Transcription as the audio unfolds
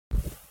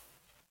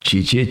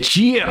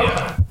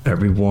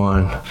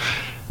Everyone.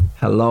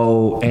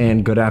 Hello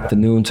and good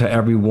afternoon to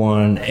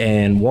everyone,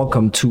 and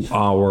welcome to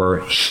our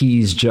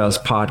He's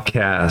Just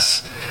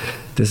podcast.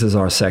 This is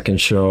our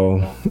second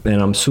show,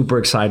 and I'm super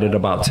excited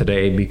about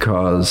today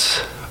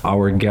because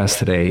our guest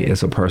today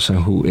is a person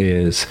who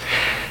is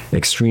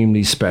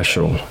extremely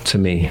special to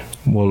me.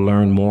 We'll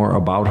learn more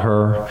about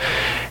her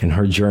and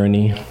her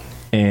journey.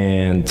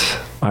 And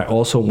I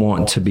also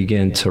want to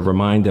begin to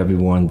remind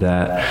everyone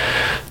that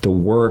the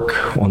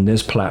work on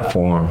this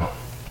platform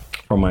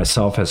for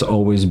myself has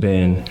always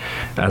been,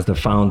 as the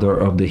founder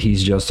of the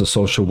He's Just a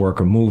Social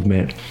Worker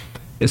movement,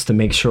 is to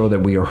make sure that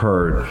we are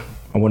heard.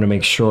 I want to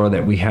make sure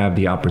that we have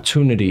the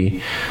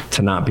opportunity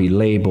to not be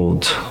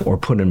labeled or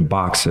put in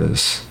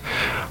boxes.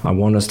 I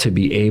want us to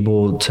be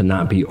able to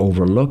not be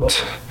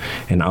overlooked,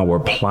 and our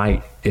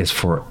plight is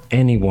for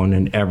anyone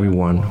and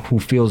everyone who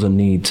feels a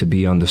need to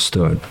be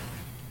understood.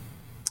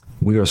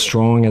 We are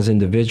strong as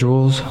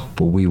individuals,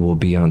 but we will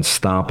be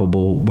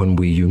unstoppable when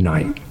we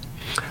unite.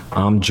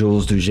 I'm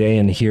Jules Dougé,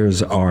 and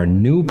here's our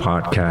new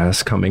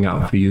podcast coming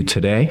out for you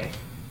today.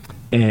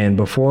 And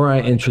before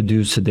I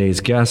introduce today's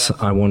guest,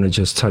 I want to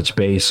just touch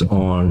base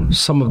on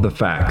some of the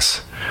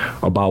facts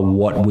about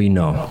what we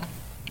know.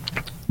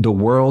 The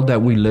world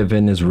that we live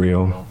in is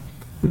real.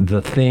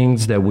 The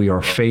things that we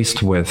are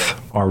faced with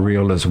are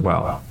real as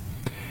well.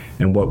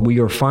 And what we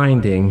are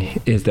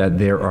finding is that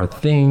there are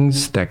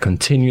things that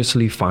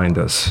continuously find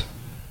us.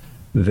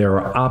 There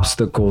are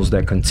obstacles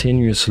that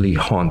continuously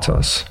haunt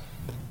us.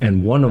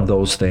 And one of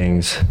those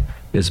things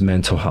is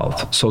mental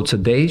health. So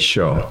today's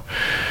show,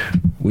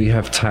 we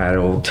have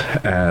titled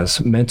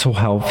as Mental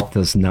Health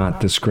Does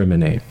Not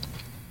Discriminate.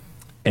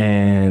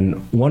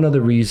 And one of the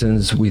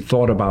reasons we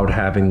thought about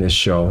having this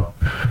show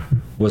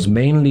was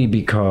mainly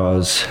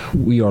because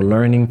we are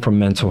learning from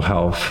mental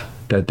health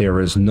that there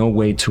is no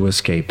way to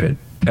escape it.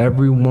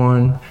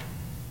 Everyone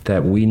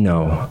that we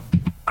know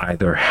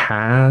either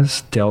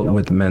has dealt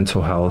with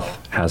mental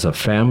health, has a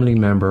family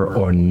member,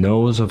 or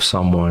knows of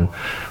someone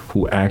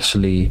who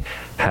actually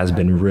has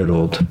been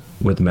riddled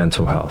with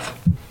mental health.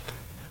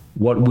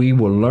 What we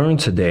will learn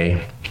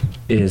today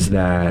is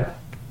that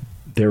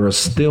there are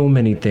still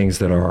many things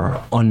that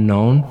are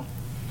unknown,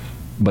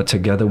 but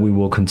together we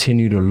will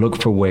continue to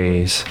look for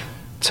ways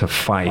to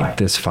fight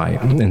this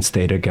fight and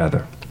stay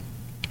together.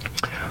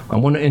 I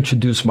want to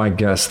introduce my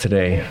guest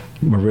today,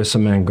 Marissa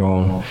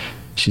Mangone.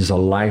 She's a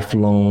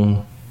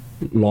lifelong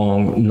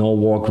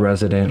Norwalk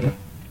resident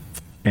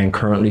and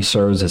currently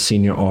serves as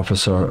Senior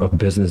Officer of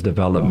Business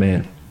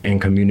Development and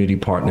Community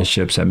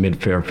Partnerships at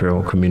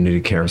Fairfield Community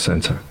Care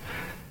Center.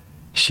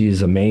 She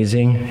is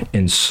amazing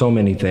in so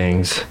many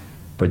things,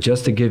 but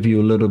just to give you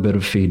a little bit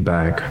of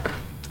feedback,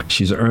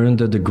 she's earned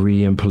a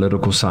degree in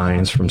political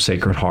science from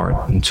Sacred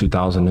Heart in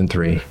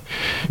 2003.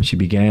 She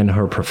began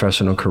her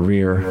professional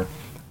career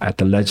at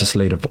the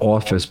Legislative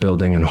Office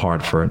building in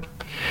Hartford.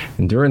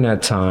 And during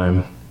that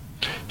time,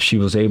 she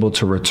was able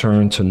to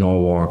return to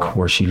Norwalk,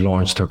 where she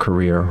launched her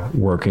career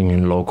working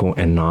in local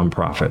and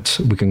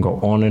nonprofits. We can go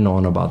on and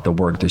on about the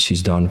work that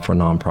she's done for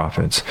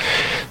nonprofits,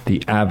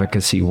 the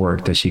advocacy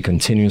work that she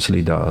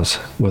continuously does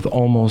with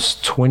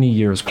almost 20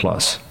 years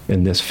plus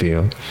in this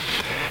field.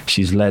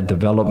 She's led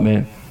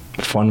development,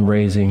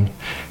 fundraising,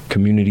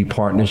 community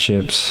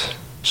partnerships,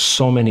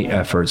 so many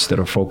efforts that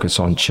are focused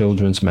on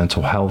children's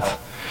mental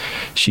health.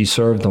 She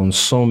served on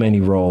so many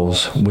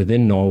roles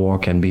within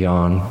Norwalk and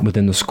beyond,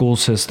 within the school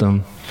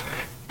system,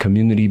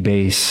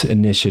 community-based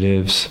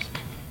initiatives,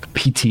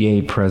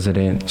 PTA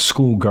president,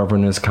 school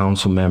governance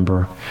council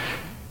member.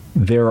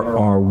 There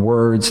are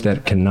words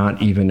that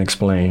cannot even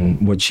explain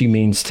what she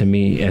means to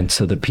me and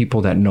to the people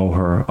that know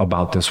her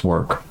about this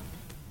work.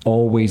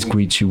 Always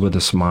greets you with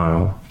a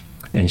smile,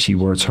 and she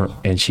wears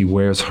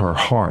her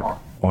heart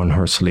on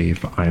her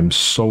sleeve. I am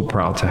so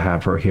proud to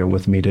have her here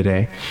with me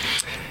today.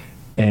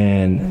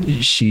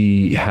 And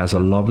she has a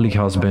lovely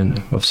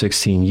husband of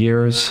 16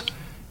 years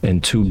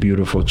and 2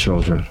 beautiful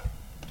children.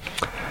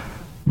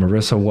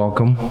 Marissa,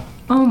 welcome.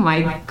 Oh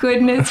my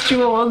goodness,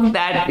 Jules,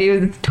 that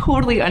is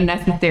totally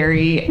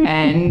unnecessary.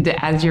 And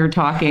as you're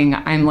talking,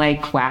 I'm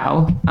like,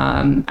 wow,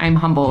 I'm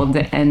humbled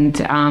and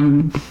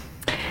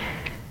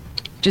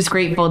just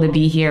grateful to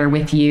be here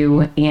with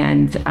you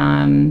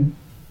and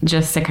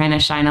just to kind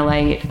of shine a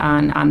light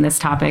on this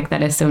topic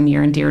that is so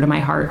near and dear to my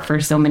heart for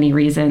so many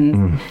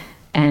reasons.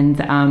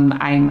 And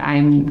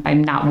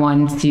I'm not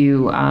one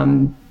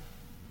to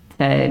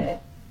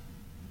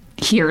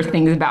hear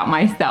things about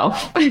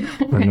myself.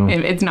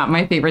 It's not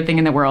my favorite thing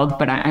in the world,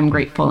 but I'm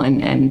grateful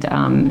and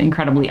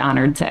incredibly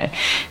honored to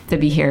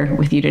be here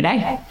with you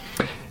today.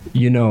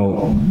 You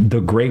know,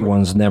 the great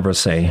ones never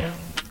say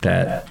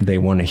that they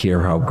want to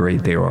hear how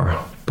great they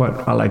are,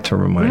 but I like to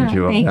remind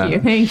you of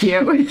that. Thank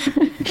you.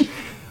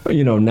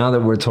 You know, now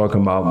that we're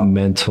talking about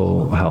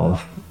mental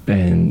health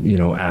and,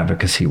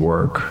 advocacy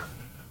work,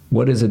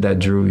 what is it that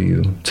drew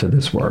you to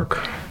this work?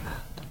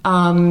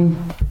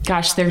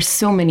 Gosh, there's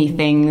so many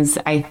things.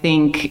 I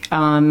think,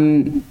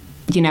 I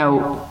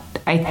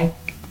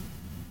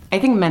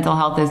think mental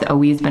health has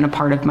always been a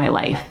part of my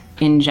life.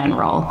 in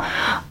general.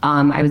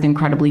 I was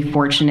incredibly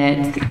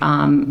fortunate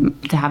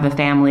to have a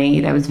family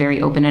that was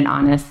very open and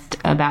honest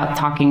about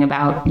talking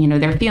about,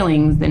 their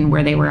feelings and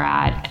where they were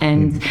at.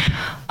 And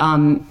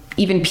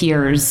even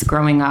peers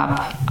growing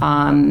up,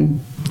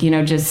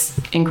 just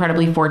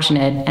incredibly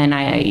fortunate. And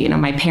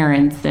my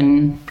parents,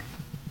 and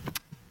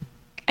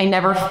I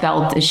never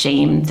felt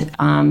ashamed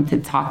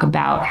to talk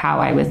about how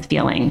I was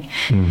feeling.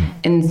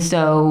 And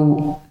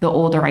so the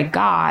older I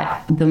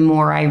got, the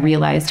more I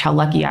realized how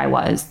lucky I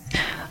was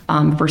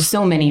for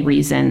so many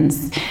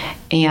reasons.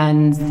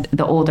 And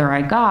the older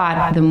I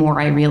got, the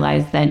more I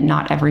realized that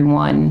not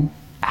everyone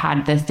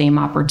had the same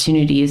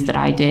opportunities that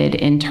I did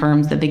in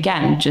terms of,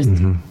 again, just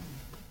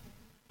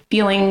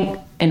feeling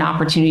an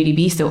opportunity to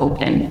be so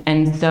open.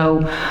 And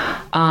so,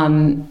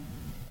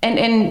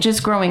 and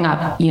just growing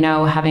up,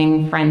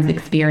 having friends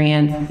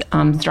experience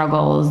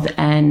struggles,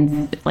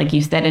 and like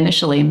you said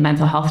initially,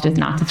 mental health does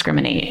not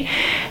discriminate.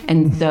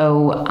 And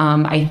so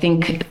I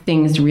think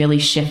things really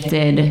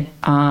shifted.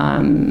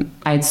 I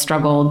had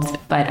struggled,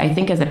 but I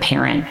think as a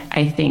parent,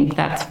 I think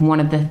that's one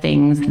of the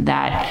things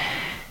that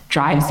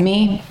drives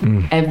me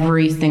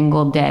every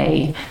single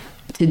day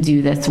to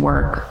do this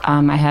work.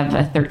 I have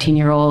a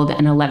 13-year-old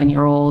and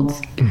 11-year-old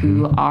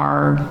who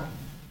are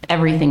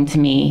everything to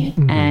me.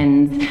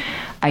 And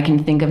I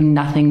can think of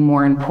nothing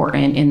more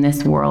important in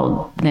this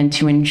world than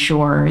to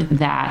ensure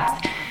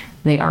that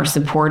they are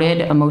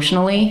supported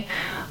emotionally,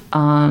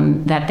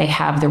 that they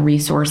have the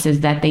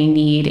resources that they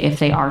need if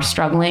they are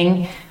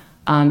struggling.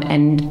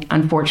 And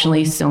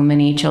unfortunately, so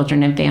many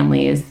children and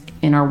families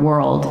in our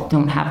world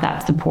don't have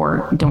that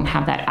support, don't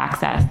have that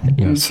access. Yes.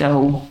 And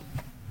so,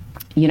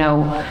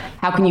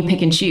 how can you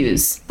pick and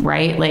choose,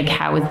 right? Like,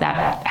 how is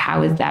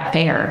that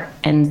fair?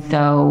 And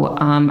so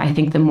I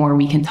think the more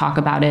we can talk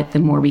about it, the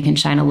more we can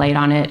shine a light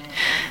on it,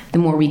 the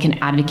more we can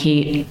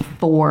advocate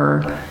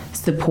for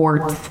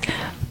supports,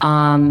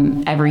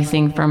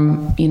 everything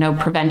from,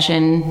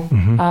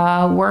 prevention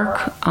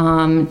work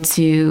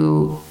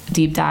to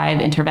deep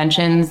dive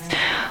interventions.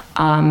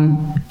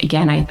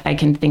 Again, I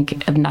can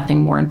think of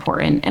nothing more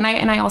important. And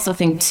I also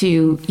think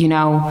too,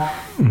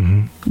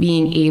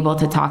 being able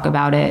to talk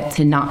about it,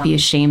 to not be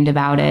ashamed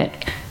about it,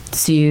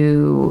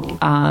 to,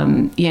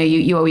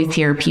 you always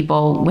hear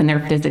people when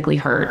they're physically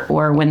hurt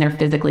or when they're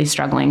physically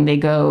struggling, they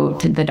go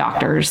to the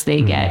doctors,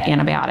 they get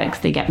antibiotics,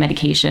 they get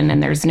medication,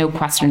 and there's no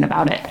question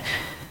about it.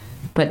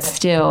 But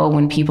still,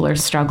 when people are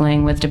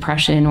struggling with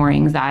depression or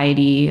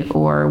anxiety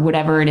or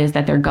whatever it is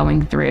that they're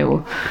going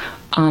through,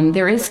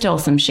 there is still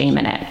some shame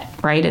in it,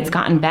 right? It's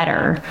gotten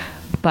better,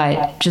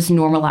 but just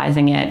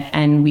normalizing it.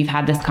 And we've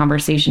had this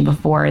conversation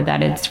before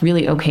that it's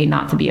really okay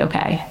not to be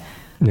okay.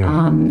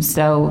 Yeah.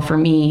 So for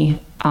me,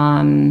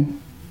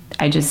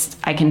 I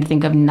can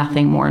think of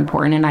nothing more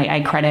important. And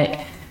I credit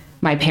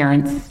my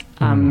parents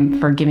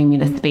for giving me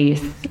the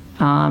space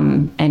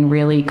and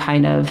really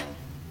kind of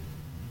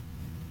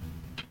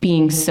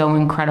being so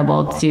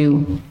incredible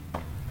to,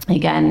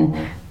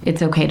 again,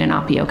 it's okay to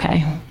not be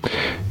okay.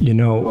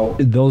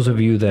 Those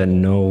of you that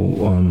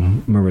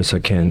know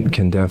Marissa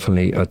can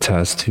definitely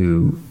attest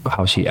to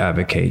how she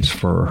advocates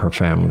for her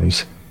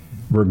families,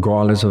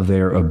 regardless of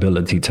their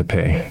ability to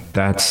pay.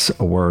 That's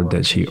a word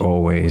that she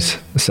always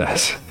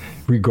says,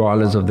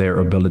 regardless of their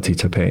ability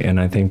to pay. And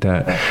I think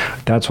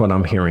that's what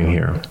I'm hearing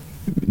here.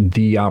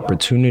 The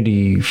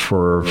opportunity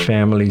for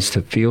families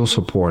to feel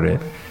supported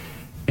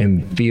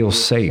and feel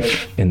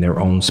safe in their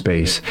own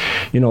space.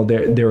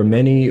 There are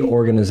many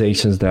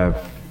organizations that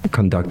have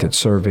conducted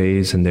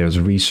surveys, and there's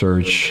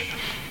research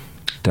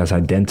that's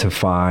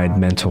identified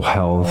mental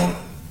health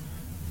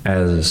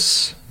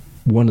as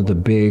one of the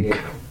big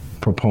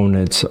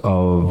proponents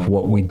of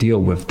what we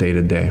deal with day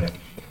to day.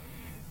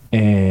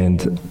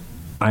 And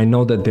I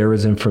know that there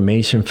is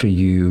information for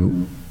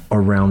you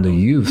around the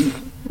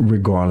youth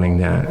regarding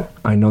that.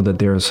 I know that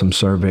there are some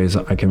surveys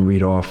I can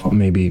read off.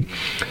 Maybe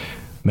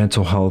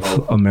Mental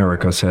Health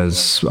America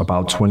says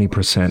about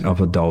 20% of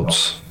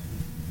adults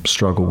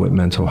struggle with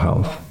mental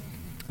health.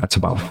 That's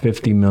about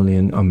 50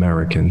 million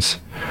Americans.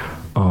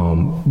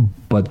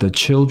 But the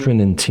children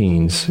and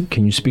teens,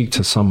 can you speak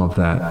to some of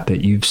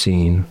that you've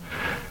seen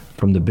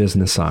from the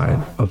business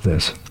side of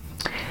this?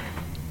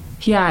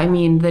 Yeah, I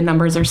mean, the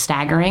numbers are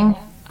staggering.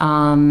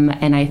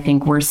 And I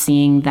think we're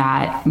seeing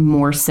that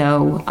more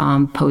so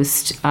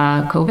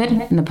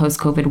post-COVID, in the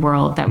post-COVID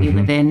world that we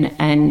live in.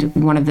 And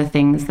one of the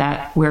things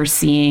that we're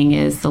seeing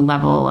is the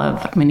level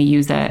of, I'm going to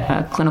use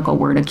a clinical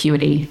word,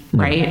 acuity,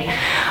 right?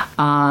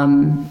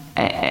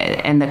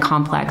 And the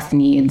complex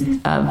needs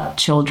of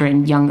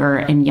children younger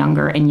and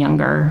younger and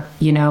younger.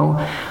 You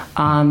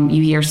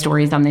hear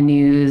stories on the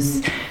news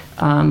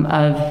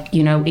of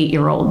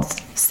 8-year-olds,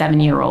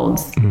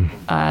 7-year-olds,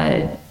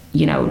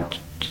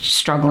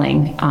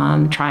 struggling,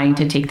 trying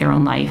to take their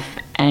own life.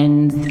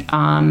 And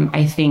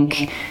I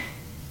think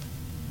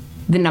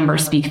the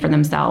numbers speak for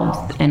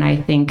themselves. And I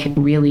think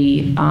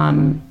really,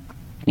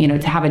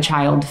 to have a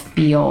child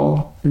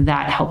feel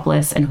that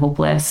helpless and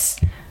hopeless,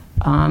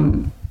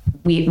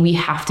 we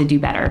have to do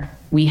better.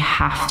 We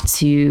have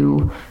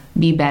to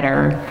be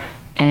better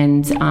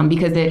And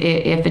because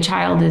if a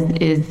child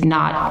is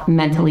not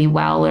mentally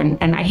well,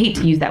 and I hate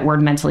to use that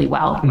word mentally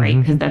well, right?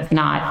 Because that's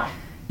not,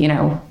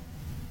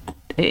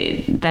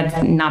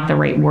 that's not the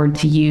right word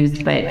to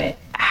use, but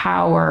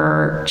how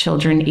are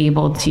children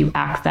able to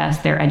access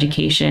their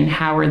education?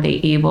 How are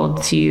they able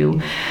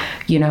to,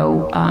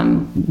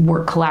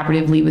 work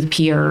collaboratively with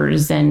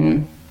peers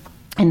and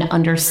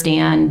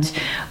understand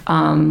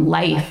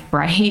life,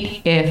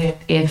 right?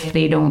 If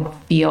they don't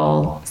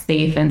feel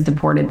safe and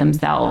supported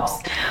themselves.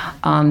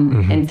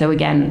 And so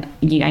again,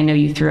 I know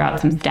you threw out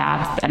some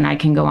stats, and I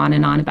can go on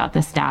and on about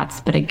the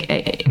stats, but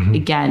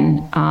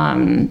again.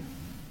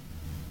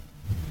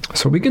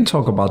 So we can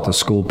talk about the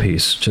school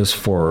piece just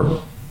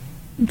for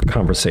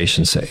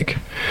conversation's sake.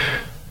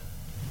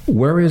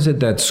 Where is it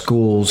that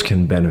schools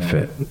can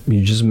benefit?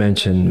 You just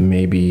mentioned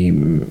maybe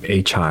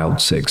a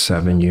child 6,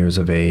 7 years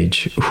of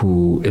age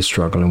who is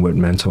struggling with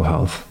mental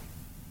health.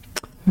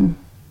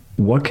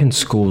 What can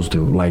schools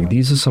do? Like,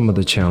 these are some of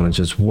the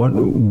challenges.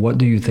 What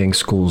do you think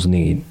schools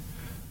need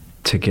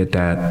to get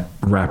that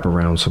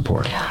wraparound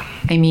support?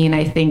 I mean,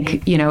 I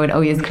think, it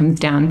always comes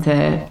down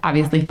to,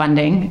 obviously,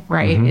 funding,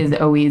 right, is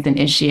always an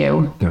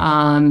issue.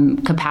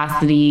 Yes.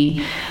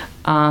 Capacity.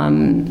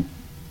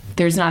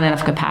 There's not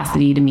enough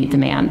capacity to meet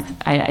demands.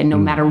 No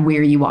matter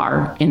where you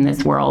are in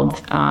this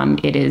world,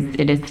 it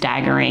is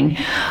staggering.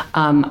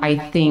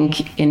 I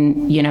think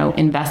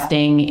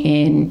investing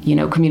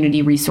in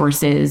community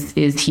resources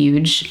is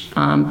huge.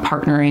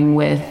 Partnering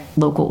with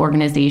local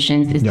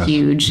organizations is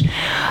huge.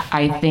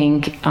 I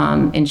think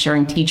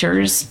ensuring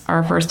teachers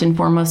are first and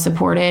foremost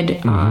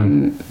supported,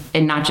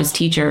 and not just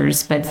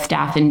teachers, but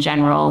staff in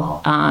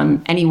general.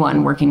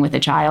 Anyone working with a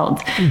child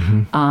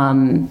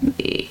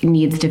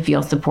needs to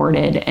feel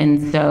supported.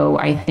 And so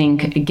I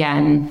think,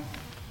 again,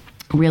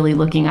 really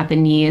looking at the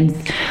needs,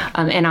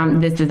 and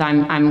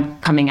I'm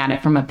coming at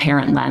it from a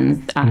parent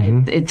lens.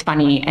 It's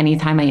funny,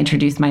 anytime I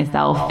introduce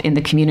myself in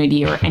the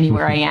community or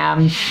anywhere I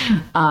am,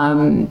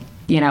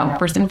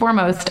 first and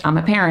foremost, I'm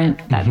a parent.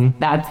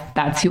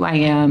 That's who I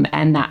am,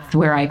 and that's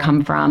where I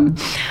come from.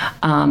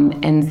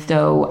 And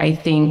so I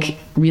think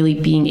really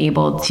being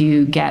able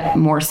to get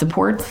more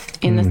supports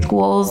in the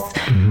schools,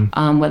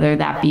 whether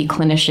that be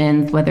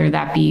clinicians, whether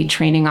that be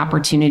training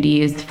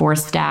opportunities for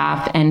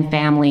staff and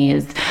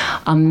families,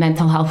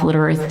 mental health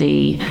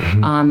literacy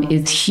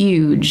is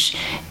huge.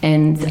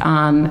 And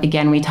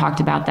again, we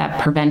talked about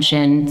that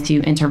prevention to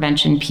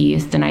intervention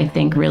piece, and I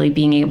think really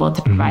being able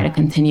to provide a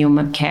continuum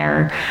of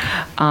care,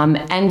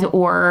 and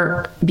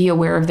or be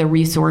aware of the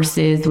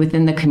resources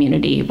within the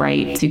community,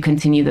 right, to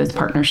continue those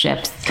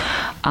partnerships.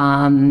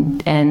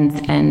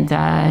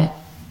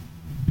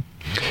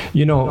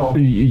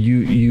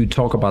 You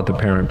talk about the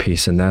parent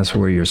piece, and that's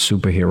where your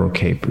superhero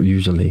cape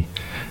usually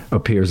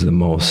appears the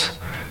most.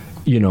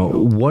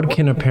 What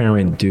can a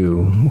parent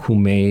do who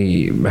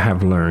may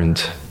have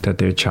learned that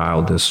their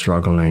child is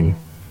struggling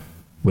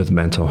with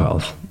mental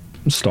health?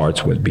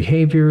 Starts with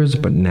behaviors,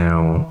 but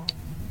now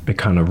it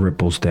kind of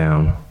ripples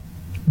down.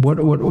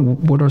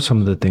 What are some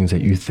of the things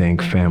that you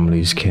think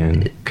families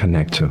can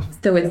connect to?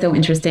 So it's so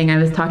interesting. I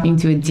was talking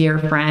to a dear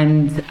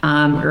friend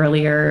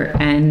earlier,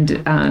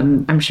 and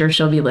I'm sure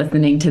she'll be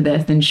listening to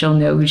this and she'll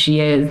know who she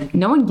is.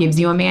 No one gives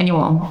you a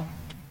manual.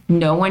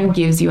 No one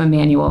gives you a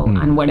manual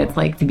on what it's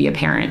like to be a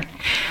parent.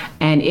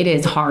 And it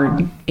is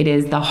hard. It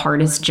is the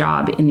hardest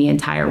job in the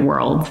entire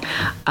world.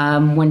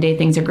 One day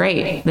things are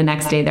great. The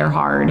next day they're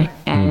hard.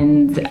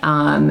 And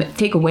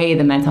take away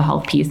the mental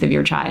health piece of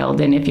your child.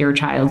 And if your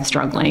child's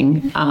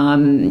struggling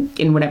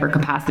in whatever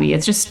capacity,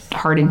 it's just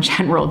hard in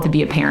general to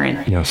be a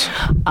parent. Yes.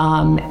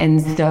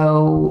 And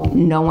so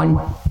no one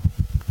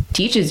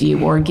teaches you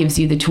or gives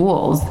you the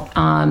tools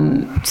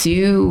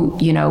to,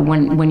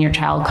 when your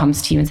child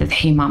comes to you and says,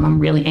 hey, Mom, I'm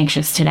really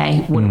anxious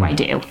today. What do I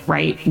do?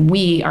 Right?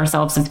 We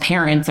ourselves as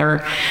parents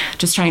are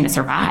just trying to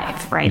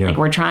survive, right? Yeah. Like,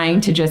 we're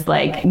trying to just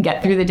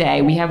get through the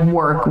day. We have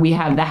work, we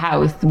have the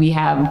house, we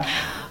have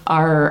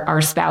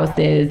our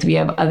spouses, we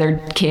have other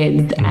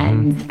kids.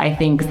 And I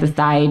think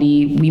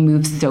society, we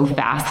move so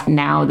fast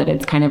now that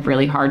it's kind of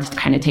really hard to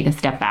kind of take a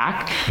step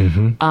back.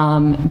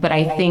 But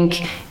I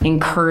think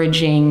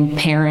encouraging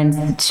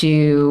parents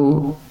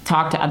to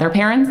talk to other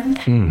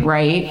parents,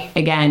 right?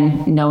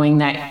 Again, knowing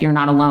that you're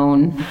not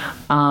alone,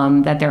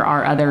 that there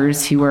are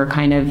others who are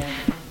kind of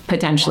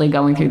potentially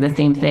going through the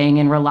same thing,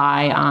 and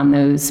rely on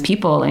those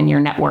people in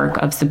your network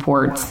of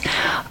supports.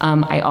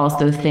 I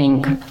also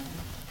think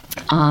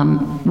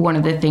one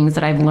of the things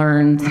that I've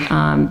learned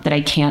that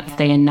I can't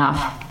say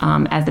enough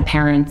as a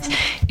parent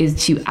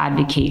is to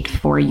advocate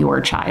for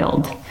your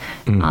child.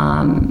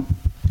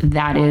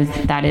 That is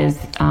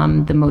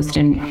the most,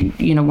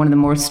 one of the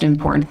most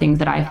important things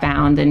that I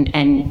found,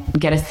 and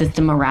get a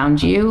system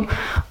around you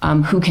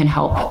who can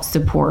help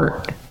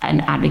support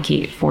and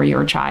advocate for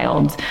your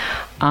child.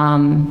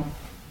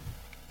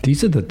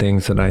 These are the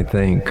things that I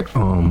think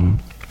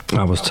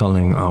I was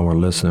telling our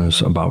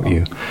listeners about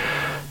you.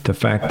 The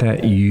fact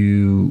that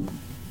you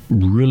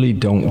really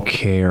don't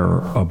care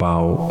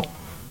about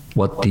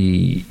what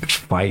the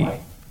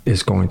fight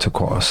is going to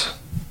cost.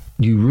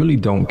 you really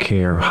don't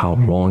care how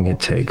long it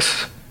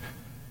takes.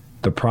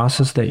 The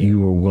process that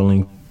you are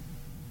willing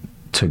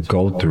to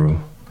go through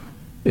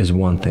is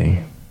one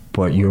thing,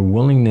 but your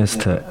willingness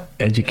to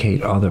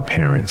educate other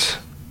parents,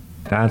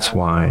 that's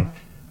why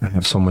I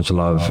have so much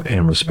love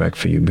and respect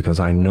for you, because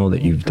I know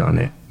that you've done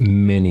it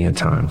many a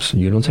times.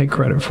 You don't take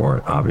credit for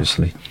it,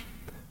 obviously,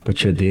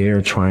 but you're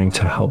there trying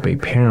to help a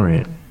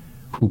parent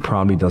who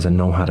probably doesn't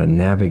know how to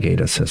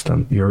navigate a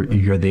system.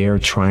 You're there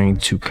trying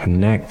to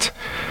connect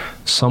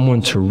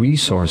someone to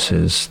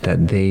resources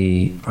that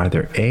they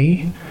either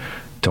A,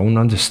 don't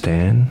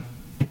understand,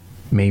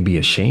 may be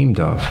ashamed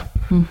of.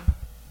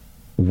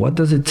 What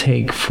does it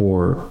take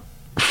for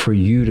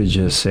you to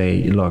just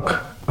say,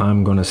 look,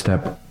 I'm going to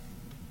step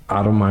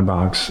out of my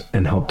box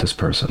and help this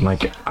person?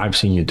 Like, I've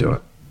seen you do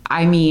it.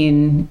 I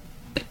mean,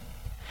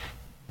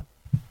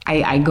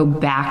 I go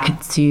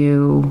back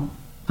to,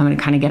 I'm going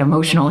to kind of get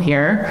emotional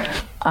here.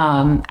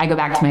 I go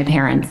back to my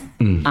parents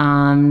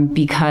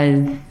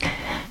because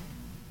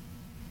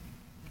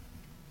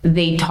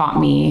they taught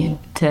me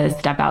to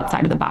step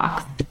outside of the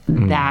box.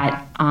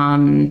 That,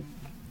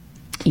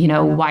 you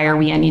know, why are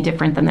we any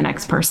different than the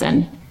next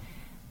person?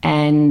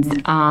 And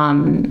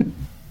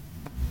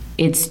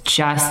it's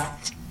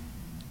just,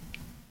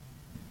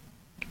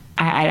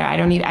 I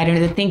don't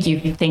even thank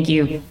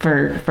you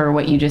for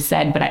what you just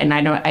said, but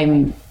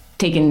I'm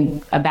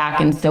taken aback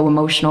and so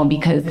emotional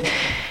because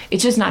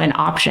it's just not an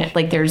option.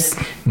 Like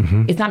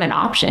it's not an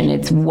option.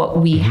 It's what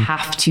we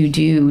have to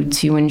do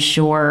to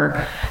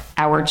ensure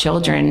our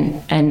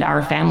children and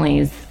our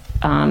families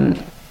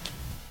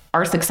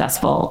are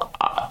successful.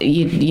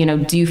 You know,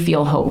 do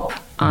feel hope.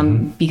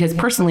 Because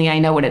personally, I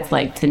know what it's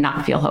like to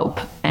not feel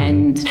hope.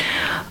 And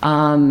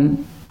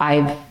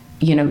I've,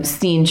 you know,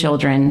 seen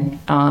children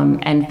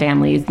and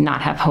families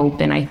not have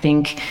hope. And I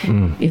think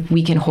if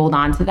we can hold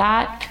on to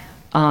that,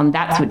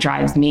 that's what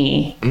drives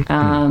me.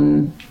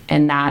 And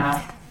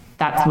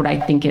that's what I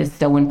think is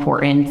so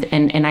important.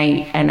 And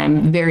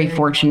I'm very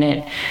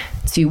fortunate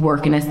to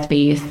work in a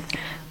space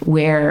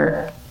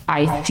where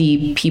I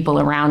see people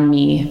around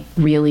me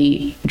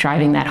really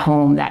driving that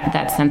home,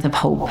 that sense of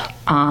hope.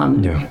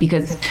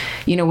 Because,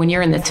 you know, when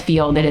you're in this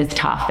field, it is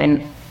tough.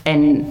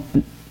 And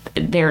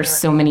there's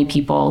so many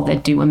people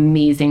that do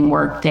amazing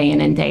work day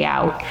in and day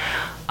out.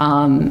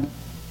 And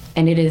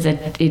it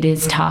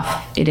is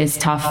tough. It is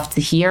tough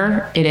to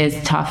hear. It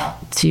is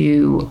tough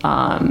to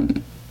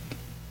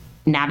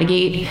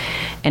navigate.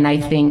 And I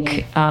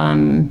think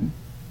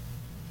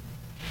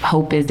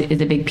hope is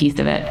a big piece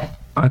of it.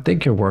 I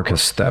think your work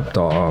has stepped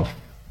off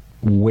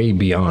way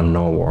beyond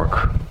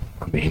Norwalk.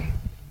 I mean,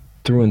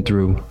 through and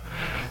through,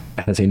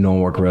 as a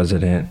Norwalk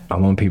resident, I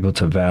want people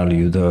to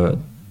value the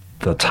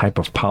type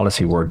of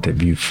policy work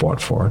that you've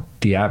fought for,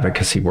 the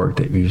advocacy work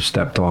that you've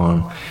stepped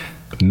on.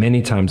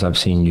 Many times I've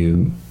seen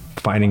you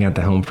fighting at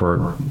the helm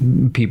for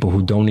people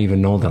who don't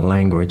even know the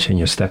language, and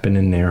you're stepping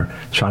in there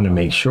trying to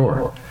make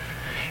sure.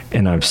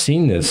 And I've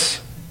seen this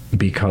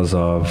because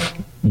of,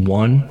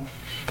 one,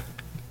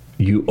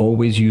 you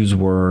always use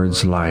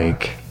words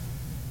like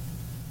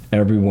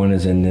everyone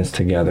is in this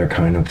together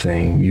kind of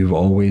thing. You've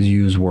always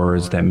used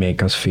words that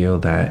make us feel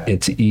that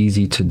it's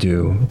easy to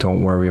do.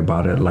 Don't worry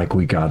about it. Like,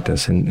 we got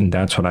this. And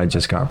that's what I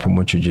just got from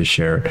what you just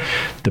shared.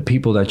 The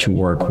people that you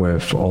work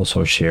with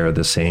also share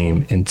the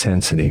same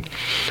intensity.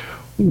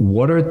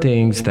 What are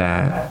things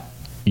that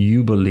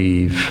you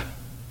believe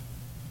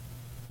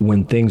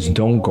when things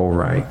don't go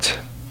right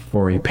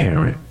for a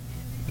parent?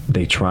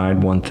 They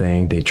tried one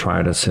thing, they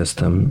tried a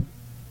system,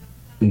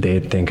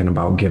 they're thinking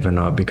about giving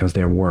up because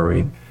they're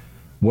worried.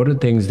 What are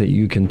things that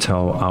you can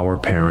tell our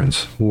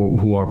parents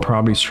who are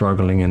probably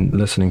struggling and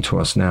listening to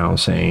us now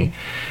saying,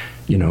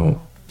 you know,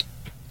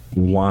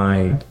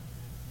 why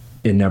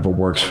it never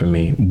works for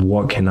me?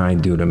 What can I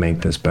do to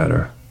make this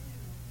better?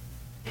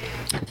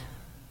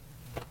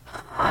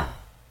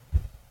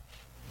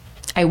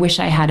 I wish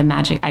I had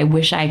I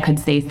wish I could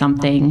say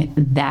something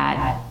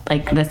that,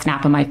 like, the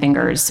snap of my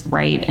fingers,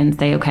 right? And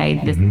say,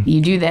 okay, you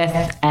do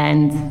this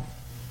and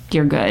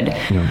you're good.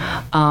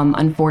 Yeah.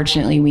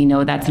 Unfortunately, we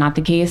know that's not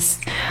the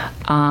case.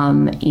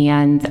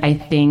 And I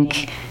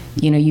think,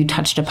 you know, you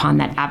touched upon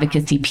that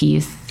advocacy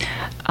piece,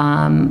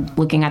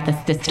 looking at the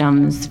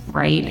systems,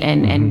 right?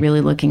 And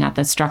really looking at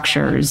the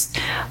structures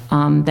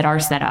that are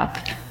set up,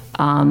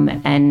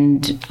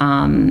 and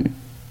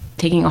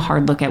taking a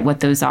hard look at what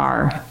those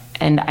are.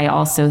 And I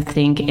also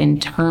think in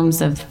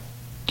terms of,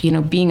 you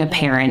know, being a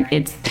parent,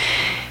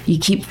 you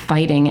keep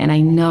fighting. And I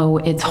know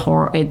it's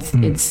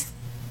it's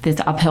this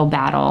uphill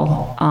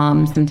battle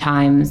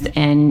sometimes,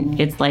 and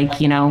it's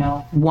like, you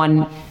know,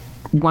 one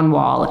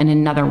wall and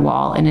another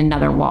wall and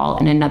another wall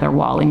and another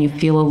wall, and you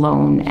feel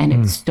alone, and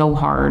it's so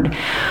hard.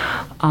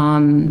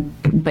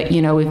 But,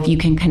 you know, if you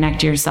can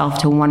connect yourself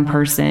to one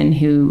person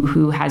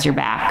who has your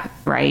back,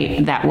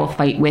 right, that will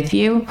fight with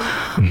you,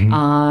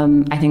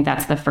 I think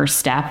that's the first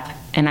step.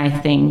 And I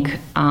think,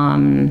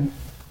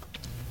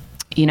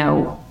 you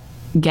know,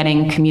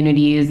 getting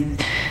communities,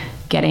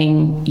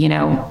 getting, you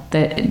know,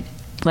 the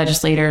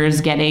legislators,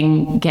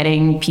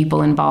 getting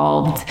people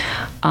involved,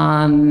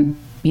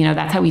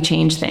 that's how we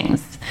change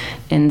things.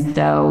 And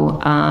so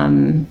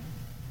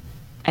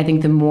I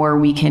think the more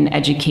we can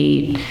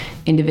educate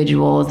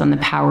individuals on the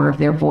power of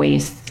their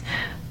voice,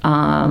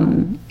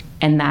 and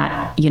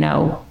that,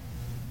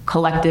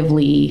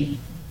 collectively,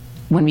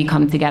 when we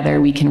come together,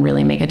 we can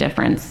really make a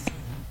difference.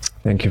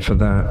 Thank you for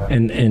that.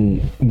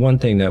 And one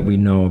thing that we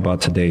know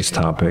about today's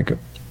topic,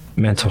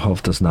 mental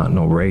health does not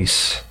know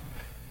race.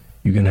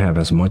 You can have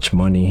as much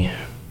money,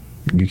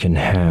 you can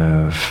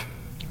have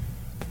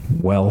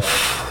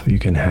wealth, you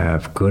can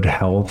have good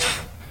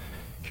health,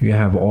 you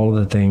have all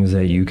the things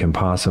that you can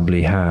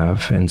possibly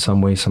have, and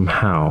some way,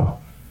 somehow,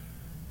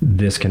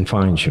 this can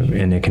find you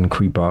and it can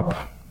creep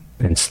up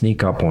and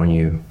sneak up on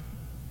you.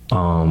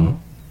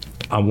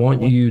 I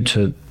want you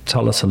to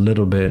tell us a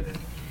little bit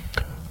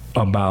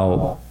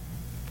about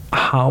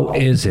how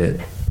is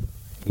it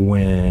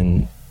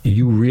when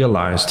you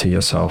realize to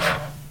yourself,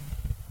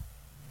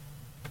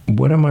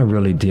 what am I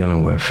really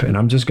dealing with? And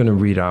I'm just going to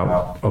read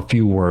out a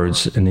few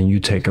words and then you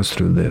take us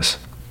through this.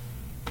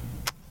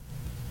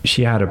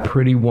 She had a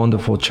pretty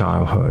wonderful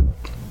childhood.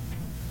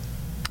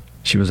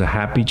 She was a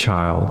happy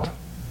child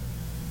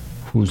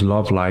whose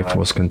love life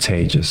was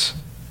contagious,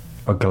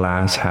 a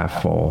glass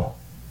half full.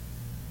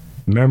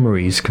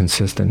 Memories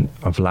consistent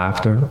of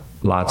laughter,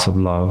 lots of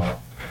love,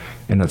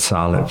 and a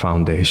solid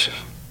foundation.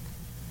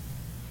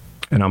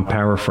 And I'm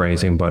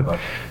paraphrasing, but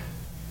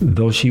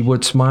though she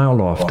would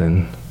smile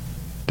often,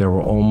 there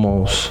were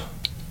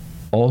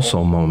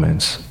also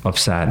moments of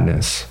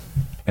sadness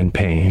and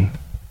pain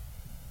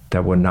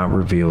that were not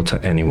revealed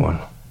to anyone.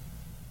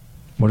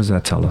 What does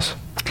that tell us?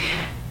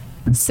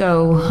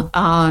 So,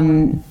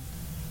 I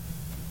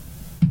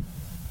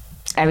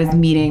was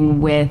meeting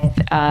with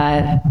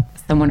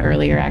someone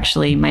earlier,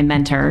 actually, my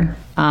mentor,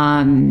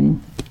 and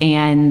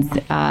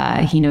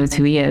he knows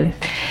who he is.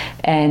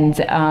 And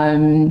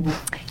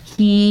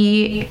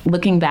he,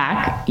 looking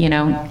back,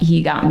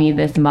 he got me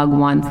this mug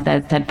once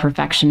that said,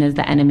 "Perfection is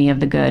the enemy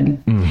of the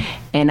good."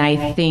 And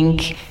I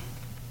think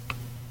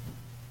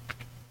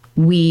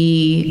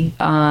we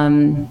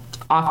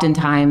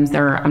oftentimes,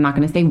 or I'm not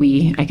going to say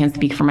we, I can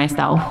speak for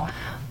myself,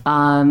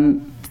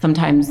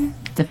 sometimes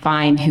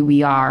define who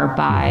we are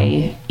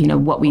by,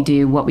 what we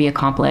do, what we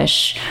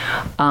accomplish,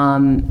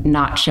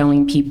 not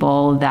showing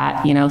people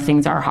that,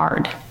 things are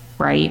hard,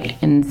 right?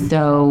 And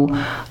so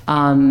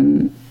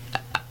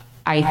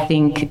I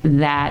think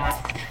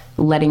that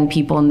letting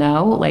people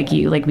know, like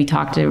we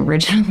talked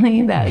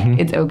originally, that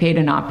it's okay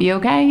to not be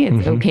okay.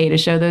 It's okay to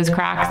show those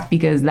cracks,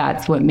 because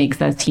that's what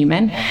makes us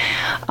human.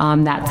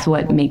 That's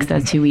what makes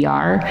us who we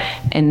are.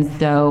 And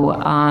so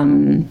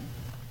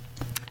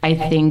I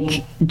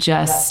think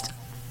just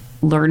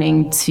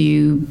learning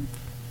to,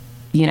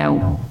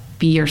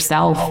 be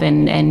yourself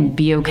and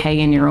be okay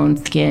in your own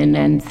skin,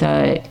 and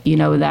to,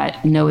 know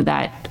that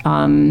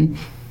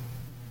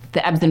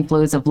the ebbs and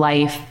flows of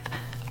life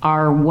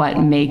are what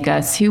make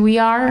us who we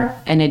are.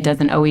 And it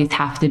doesn't always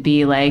have to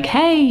be like,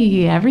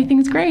 hey,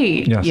 everything's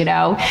great.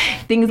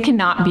 Yes. Things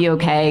cannot be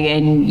okay,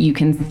 and you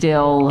can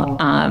still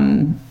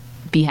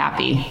be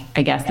happy,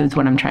 I guess is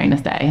what I'm trying to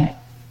say.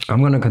 I'm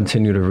going to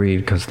continue to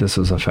read because this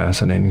is a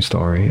fascinating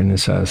story. And it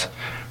says,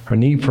 her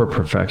need for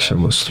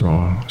perfection was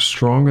strong,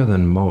 stronger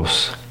than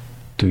most.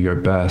 Do your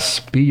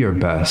best, be your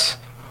best,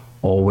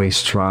 always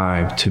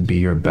strive to be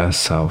your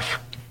best self.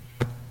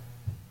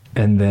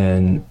 And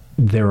then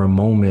there are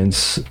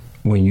moments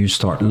when you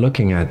start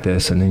looking at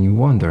this and then you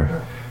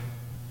wonder,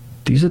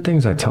 these are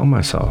things I tell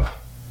myself.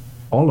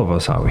 All of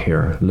us out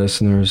here,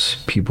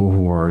 listeners, people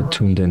who are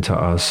tuned into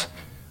us,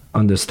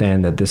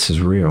 understand that this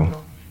is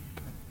real.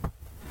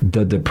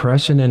 The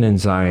depression and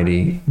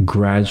anxiety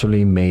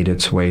gradually made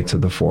its way to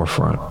the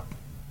forefront.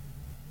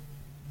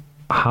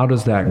 How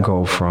does that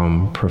go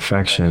from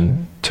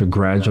perfection to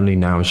gradually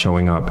now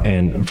showing up?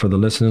 And for the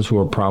listeners who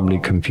are probably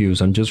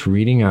confused, I'm just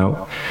reading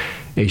out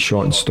a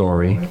short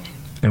story,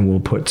 and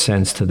we'll put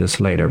sense to this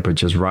later, but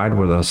just ride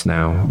with us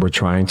now. We're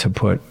trying to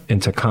put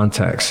into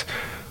context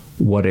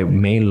what it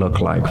may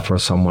look like for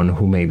someone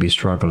who may be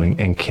struggling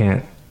and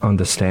can't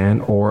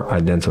understand or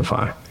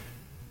identify.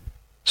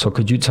 So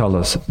could you tell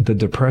us, the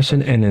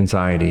depression and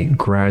anxiety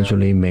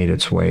gradually made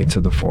its way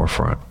to the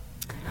forefront?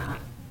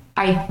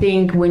 I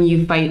think when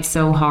you fight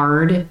so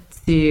hard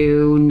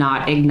to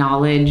not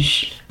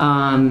acknowledge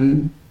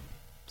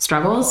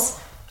struggles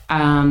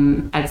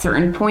at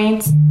certain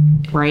points,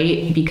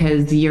 right?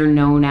 Because you're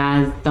known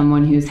as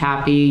someone who's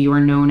happy, you're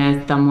known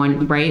as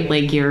someone, right?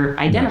 Like you're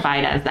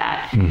identified as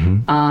that.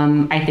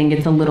 I think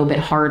it's a little bit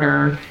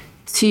harder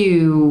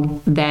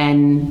to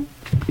then,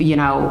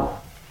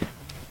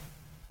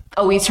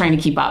 always trying to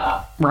keep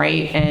up,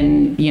 right?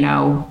 And,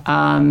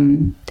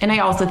 and I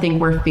also think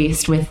we're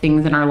faced with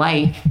things in our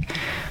life,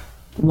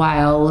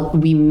 while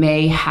we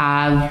may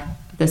have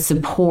the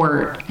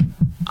support,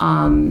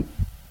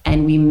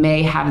 and we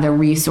may have the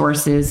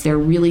resources, there are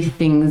really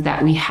things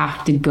that we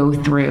have to go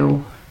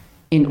through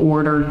in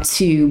order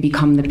to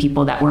become the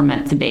people that we're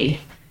meant to be.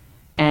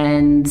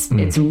 And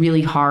it's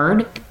really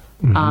hard,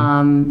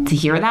 to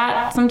hear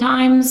that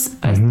sometimes,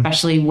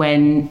 especially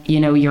when,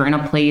 you're in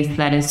a place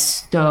that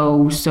is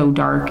so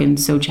dark and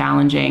so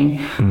challenging.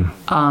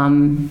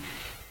 Can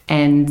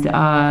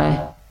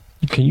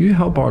you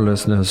help our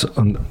listeners?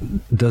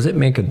 Does it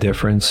make a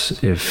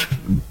difference if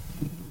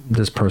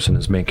this person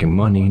is making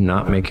money,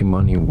 not making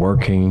money,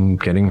 working,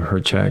 getting her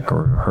check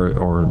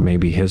or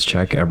maybe his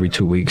check every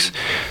 2 weeks?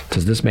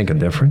 Does this make a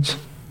difference?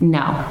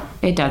 No,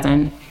 it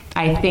doesn't.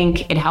 I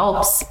think it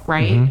helps,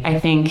 right? I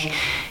think,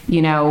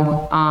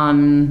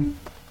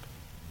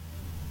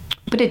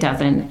 but it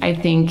doesn't. I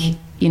think,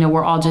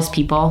 we're all just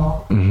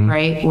people,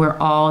 right? We're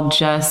all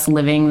just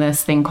living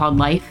this thing called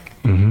life.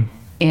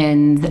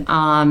 And,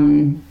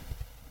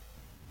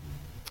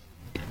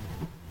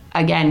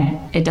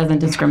 again, it doesn't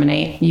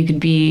discriminate. You could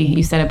be,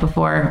 you said it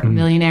before, a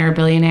millionaire,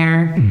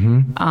 billionaire,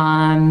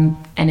 and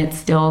it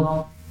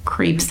still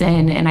creeps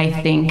in. And I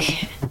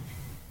think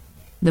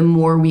the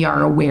more we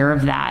are aware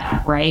of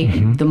that, right?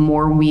 The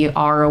more we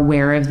are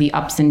aware of the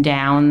ups and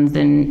downs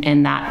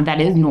and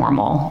that is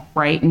normal,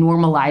 right?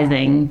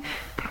 Normalizing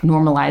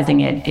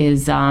it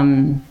is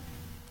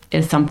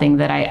something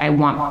that I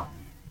want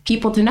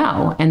people to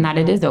know, and that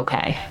it is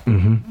okay.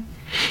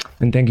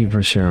 And thank you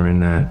for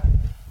sharing that,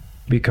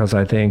 because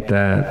I think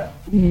that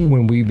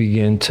when we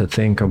begin to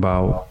think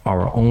about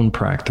our own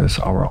practice,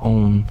 our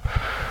own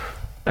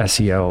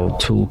SEL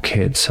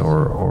toolkits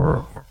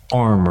or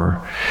armor,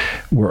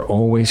 we're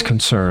always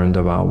concerned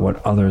about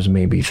what others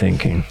may be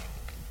thinking.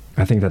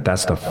 I think that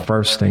that's the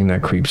first thing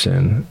that creeps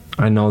in.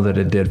 I know that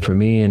it did for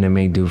me, and it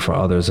may do for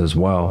others as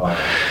well.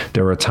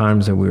 There are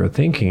times that we were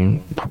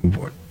thinking,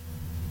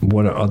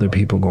 what are other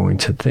people going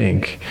to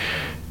think?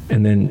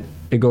 And then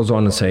it goes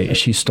on to say,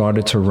 she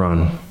started to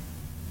run.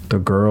 The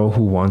girl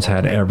who once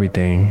had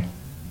everything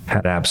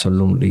had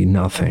absolutely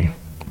nothing.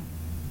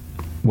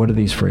 What do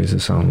these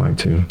phrases sound like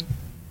to you?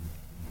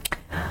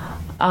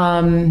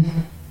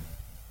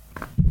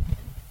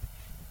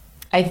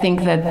 I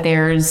think that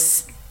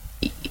there's,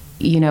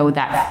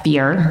 that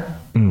fear,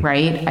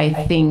 right? I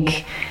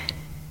think,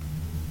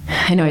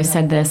 I know I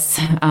said this,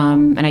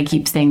 and I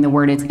keep saying the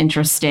word, it's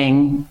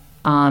interesting.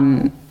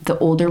 The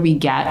older we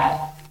get,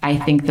 I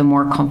think the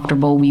more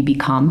comfortable we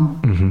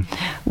become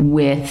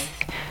with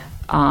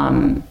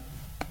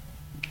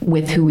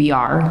who we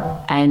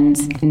are,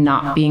 and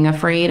not being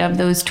afraid of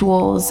those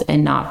tools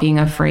and not being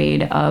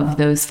afraid of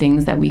those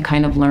things that we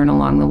kind of learn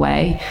along the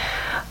way.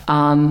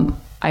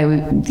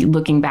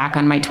 Looking back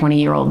on my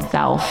 20-year-old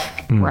self,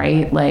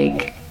 right?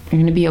 Like,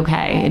 you're going to be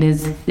okay.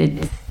 It's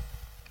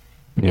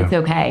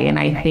okay. And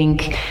I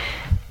think,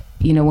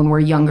 when we're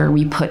younger,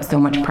 we put so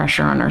much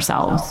pressure on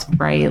ourselves,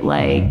 right?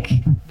 Like,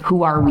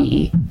 who are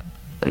we?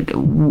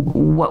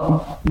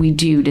 What we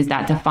do, does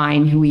that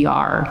define who we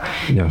are?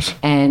 Yes.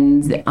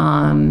 And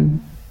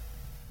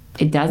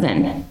it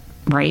doesn't,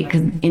 right?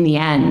 Because in the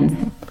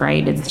end,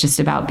 right, it's just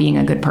about being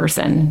a good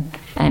person.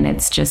 And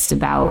it's just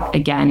about,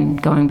 again,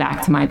 going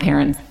back to my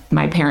parent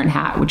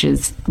hat, which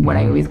is what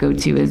I always go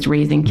to, is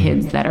raising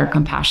kids that are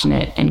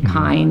compassionate and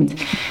kind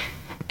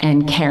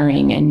and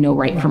caring and know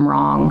right from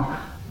wrong.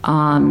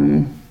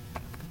 And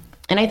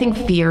I think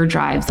fear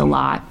drives a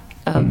lot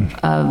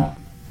of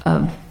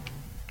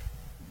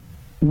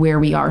where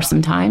we are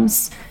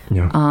sometimes,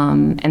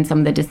 and some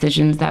of the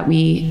decisions that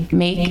we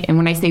make. And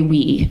when I say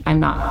we,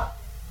 I'm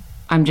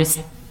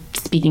just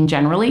speaking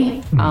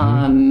generally.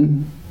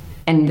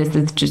 And this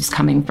is just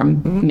coming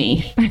from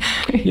me.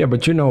 Yeah,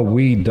 but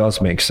we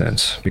does make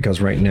sense, because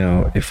right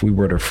now, if we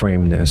were to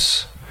frame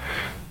this,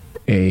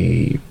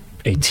 a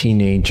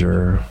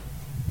teenager,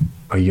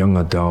 a young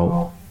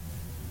adult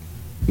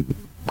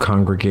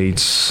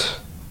congregates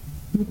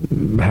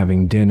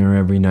having dinner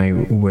every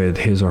night with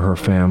his or her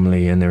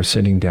family, and they're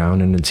sitting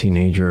down, and the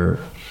teenager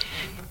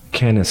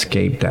can't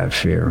escape that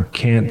fear,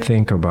 can't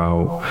think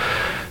about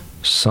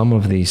some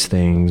of these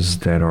things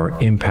that are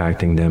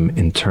impacting them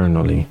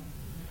internally.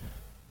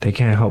 They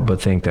can't help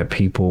but think that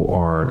people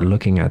are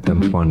looking at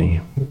them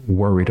funny,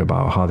 worried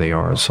about how they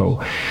are.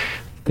 So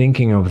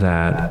thinking of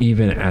that,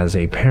 even as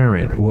a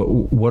parent,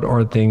 what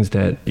are things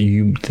that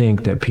you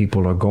think that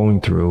people are going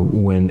through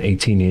when a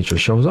teenager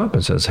shows up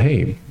and says,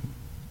 hey,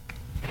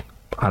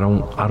 I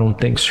don't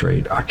think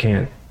straight. I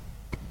can't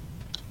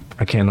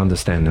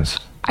understand this.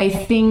 I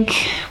think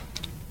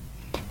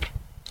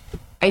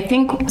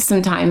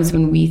sometimes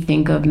when we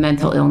think of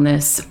mental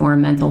illness or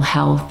mental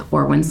health,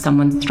 or when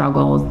someone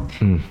struggles,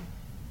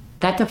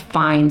 that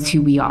defines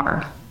who we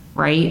are,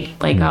 right?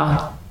 Like,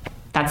 oh,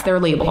 that's their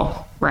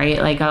label, right?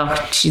 Like, oh,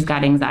 she's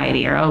got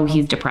anxiety, or oh,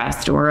 he's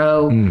depressed, or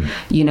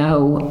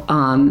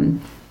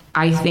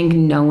I think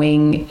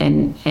knowing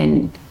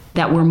and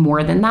that we're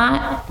more than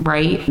that,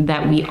 right?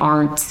 That we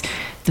aren't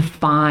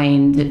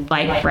defined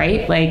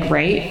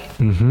right?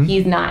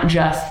 He's not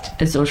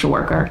just a social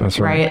worker. That's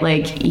right.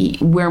 Like,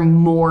 we're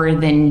more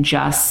than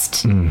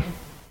just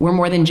we're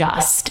more than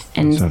just.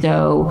 And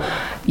so,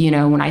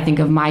 when I think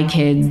of my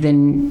kids,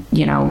 then,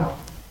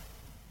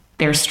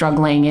 they're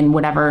struggling in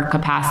whatever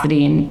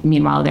capacity, and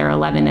meanwhile they're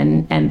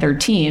 11 and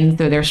 13,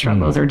 so their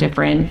struggles are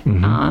different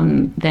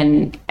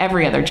than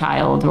every other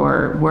child,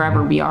 or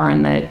wherever we are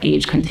in the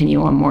age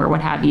continuum, or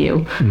what have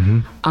you.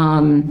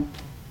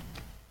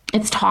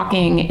 It's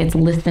talking, it's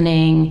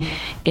listening,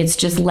 it's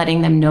just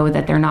letting them know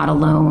that they're not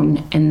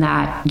alone, and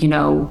that, you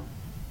know,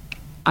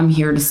 I'm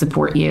here to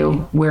support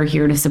you. We're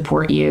here to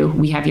support you.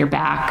 We have your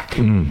back.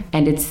 And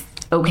it's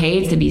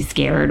okay to be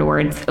scared,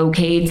 or it's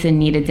okay to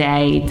need a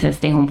day to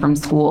stay home from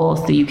school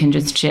so you can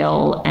just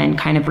chill and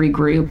kind of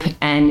regroup.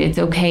 And it's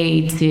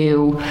okay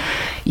to,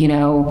 you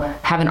know,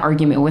 have an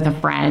argument with a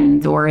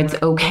friend, or it's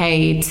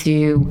okay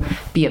to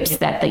be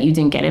upset that you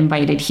didn't get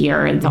invited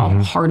here. It's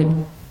all part of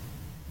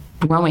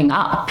growing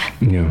up.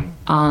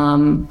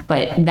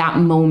 But that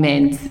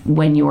moment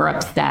when you're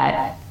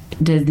upset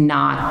does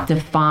not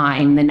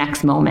define the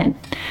next moment.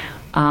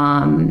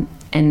 And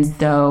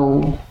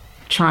so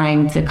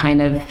trying to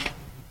kind of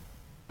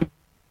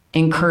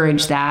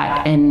encourage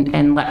that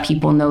and let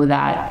people know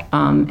that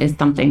is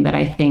something that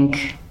I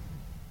think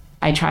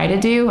I try to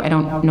do. I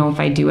don't know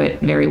if I do it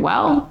very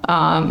well.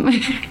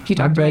 If you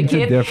talk to my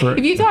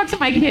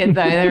kids,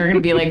 they're going to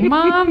be like,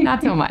 Mom,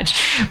 not so much.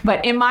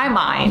 But in my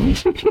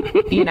mind,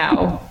 you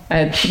know,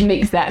 it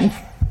makes sense.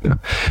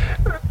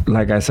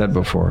 Like I said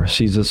before,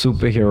 she's a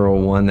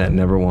superhero, one that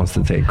never wants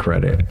to take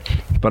credit.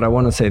 But I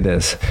want to say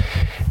this,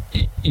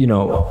 you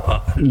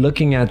know,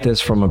 looking at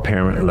this from a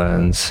parent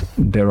lens,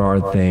 there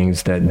are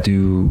things that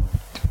do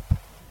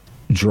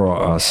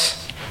draw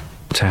us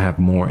to have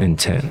more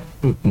intent.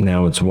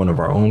 Now it's one of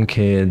our own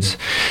kids,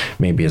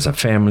 maybe as a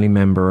family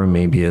member,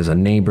 maybe as a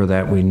neighbor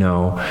that we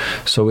know.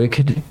 So it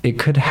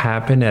could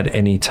happen at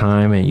any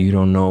time, and you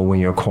don't know when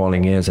your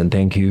calling is. And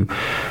thank you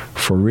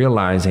for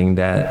realizing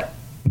that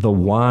the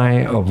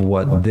why of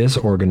what this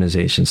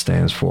organization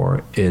stands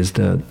for is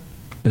the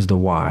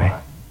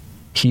why.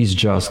 He's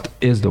Just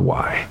is the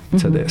why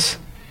to this,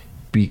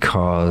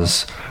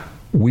 because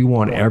we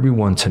want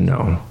everyone to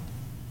know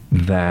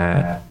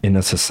that in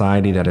a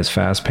society that is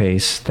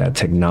fast-paced, that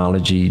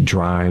technology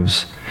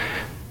drives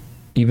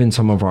even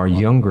some of our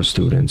younger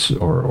students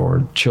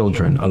or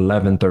children,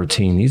 11,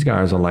 13, these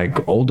guys are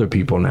like older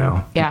people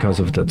now because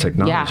of the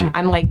technology. Yeah,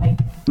 I'm like,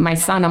 my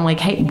son, I'm like,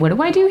 hey, what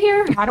do I do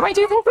here? How do I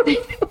do this?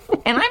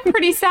 And I'm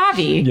pretty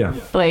savvy.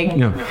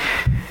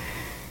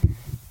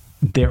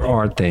 There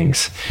are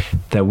things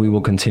that we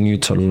will continue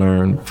to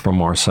learn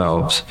from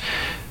ourselves.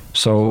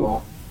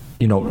 So,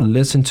 you know,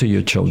 listen to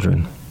your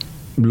children.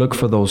 Look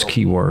for those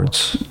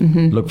keywords.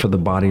 Look for the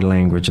body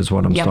language is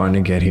what I'm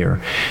starting to get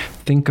here.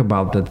 Think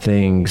about the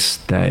things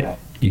that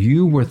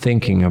you were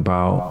thinking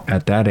about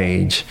at that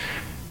age,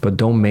 but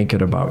don't make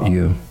it about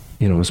you.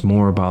 You know, it's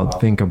more about,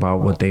 think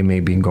about what they may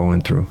be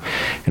going through.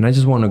 And I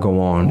just want to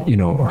go on, you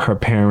know, her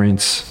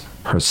parents,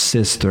 her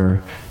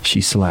sister, she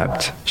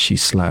slept.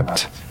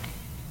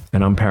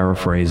 And I'm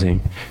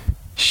paraphrasing.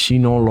 She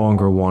no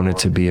longer wanted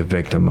to be a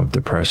victim of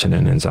depression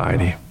and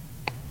anxiety.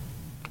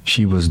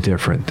 She was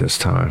different this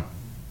time.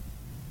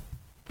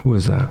 Who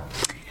is that?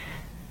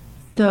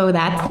 So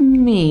that's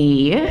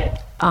me.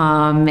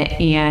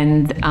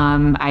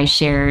 I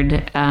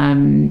shared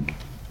some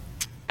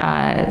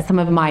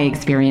of my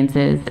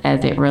experiences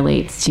as it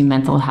relates to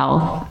mental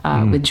health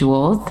with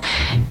Jules.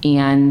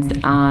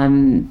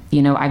 And,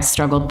 you know, I've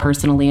struggled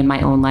personally in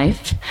my own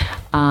life.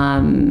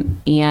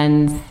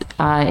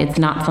 It's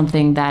not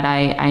something that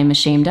I'm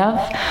ashamed of.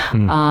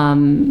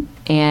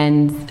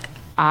 And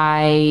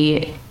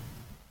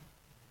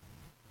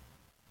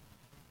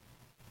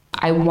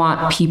I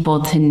want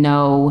people to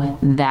know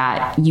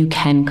that you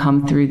can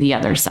come through the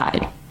other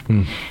side.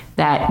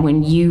 That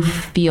when you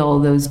feel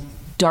those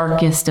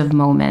darkest of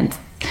moments,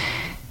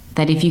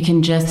 that if you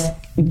can just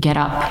get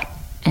up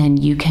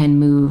and you can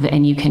move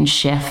and you can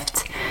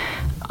shift.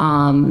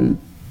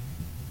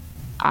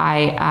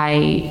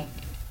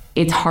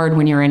 It's hard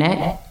when you're in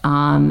it.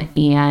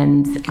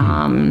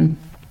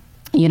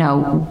 You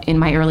know, in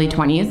my early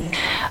 20s,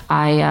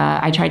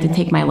 I tried to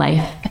take my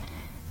life.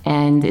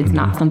 And it's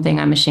not something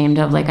I'm ashamed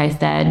of, like I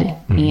said.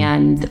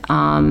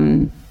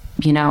 And,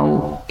 you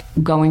know,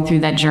 going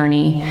through that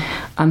journey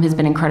has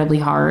been incredibly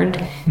hard.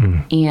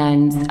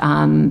 And,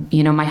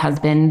 you know, my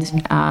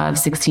husband of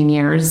 16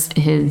 years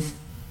has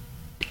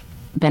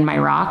been my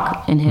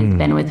rock and has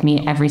been with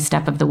me every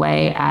step of the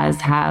way, as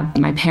have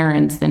my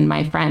parents and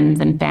my friends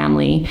and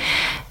family.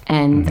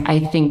 And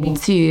I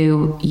think,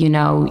 too, you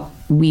know,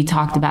 we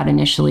talked about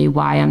initially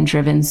why I'm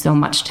driven so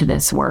much to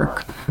this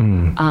work,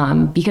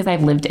 because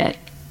I've lived it.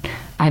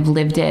 I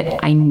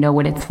know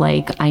what it's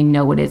like. I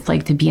know what it's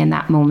like to be in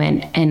that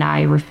moment. And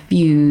I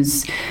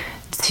refuse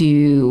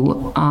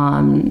to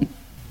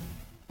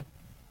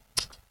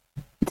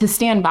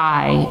stand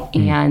by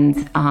and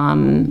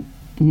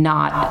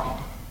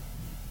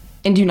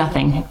do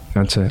nothing.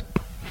 That's it.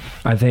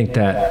 I think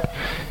that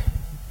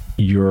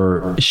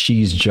your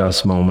She's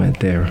Just moment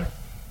there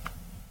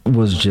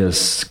was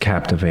just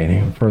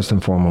captivating. First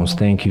and foremost,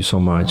 thank you so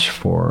much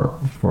for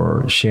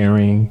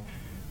sharing,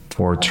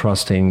 for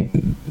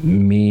trusting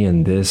me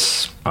in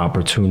this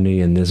opportunity,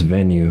 in this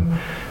venue.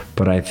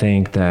 But I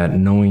think that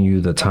knowing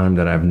you the time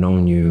that I've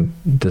known you,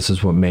 this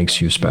is what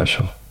makes you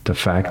special. The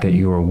fact that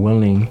you are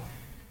willing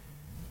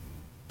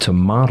to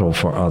model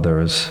for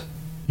others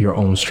your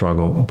own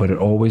struggle, but it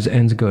always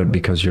ends good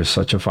because you're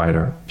such a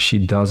fighter. She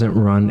doesn't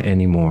run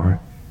anymore.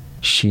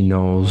 She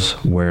knows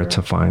where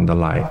to find the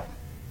light.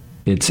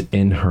 It's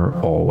in her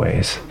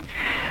always.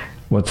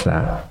 What's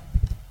that?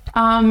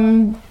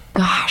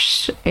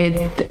 Gosh,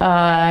 it's,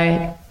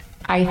 I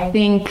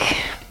think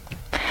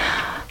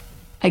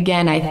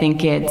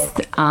it's,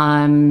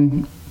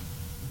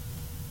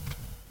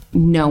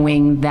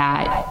 knowing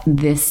that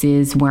this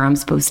is where I'm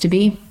supposed to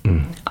be,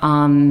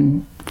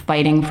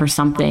 fighting for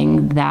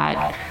something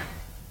that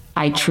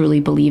I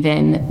truly believe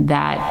in,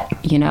 that,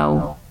 you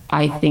know,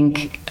 I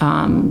think,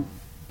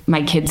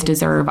 my kids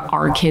deserve,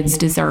 our kids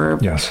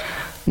deserve. Yes.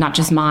 Not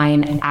just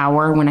mine,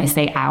 our. When I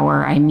say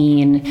our, I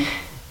mean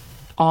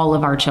all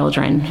of our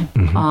children.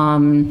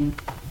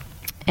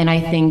 And I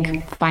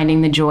think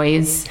finding the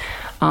joys,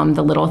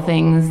 the little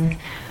things,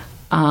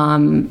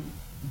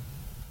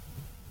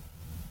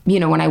 you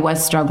know, when I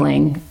was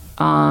struggling,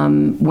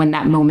 when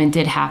that moment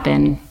did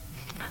happen,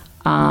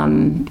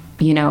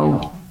 you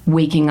know,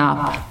 waking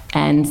up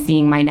and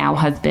seeing my now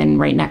husband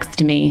right next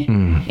to me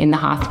in the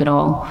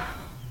hospital,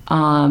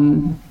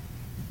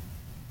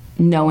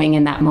 knowing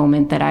in that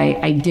moment that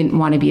I didn't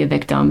want to be a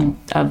victim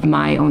of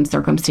my own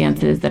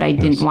circumstances, that I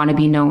didn't want to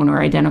be known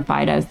or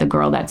identified as the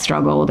girl that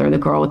struggled or the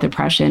girl with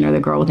depression or the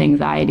girl with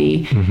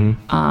anxiety,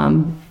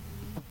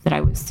 that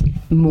I was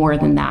more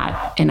than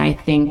that. And I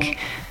think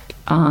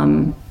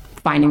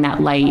finding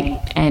that light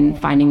and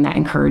finding that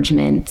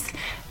encouragement,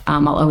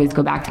 I'll always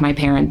go back to my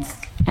parents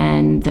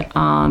and,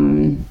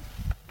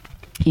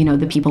 you know,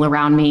 the people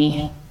around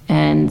me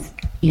and,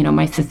 you know,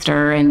 my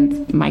sister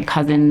and my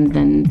cousins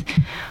and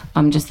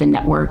just the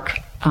network.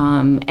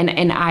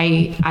 And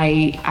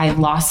I've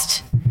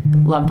lost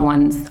loved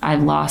ones,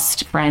 I've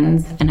lost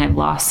friends, and I've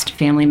lost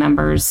family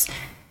members.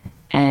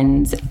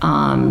 And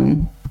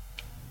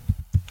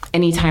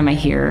anytime I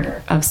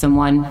hear of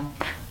someone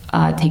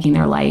taking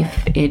their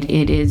life,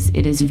 it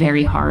is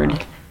very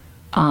hard,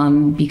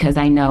 because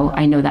I know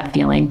that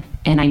feeling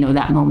and I know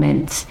that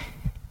moment.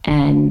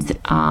 And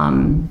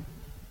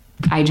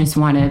I just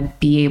want to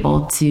be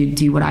able to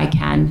do what I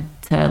can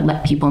to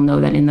let people know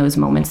that in those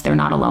moments they're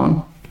not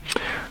alone.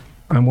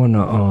 I want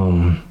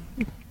to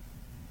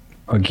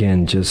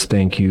again just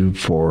thank you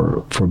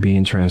for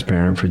being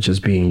transparent, for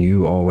just being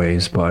you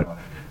always. But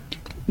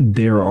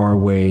there are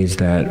ways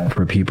that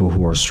for people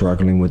who are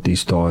struggling with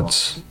these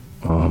thoughts,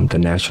 the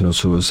National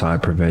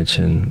Suicide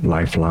Prevention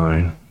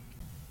Lifeline,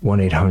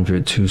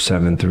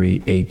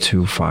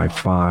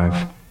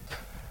 1-800-273-8255,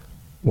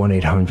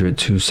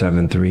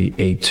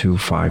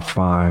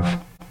 1-800-273-8255.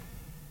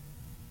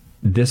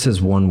 This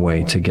is one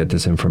way to get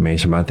this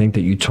information, but I think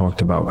that you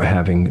talked about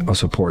having a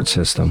support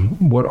system.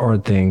 What are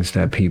things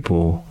that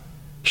people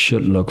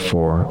should look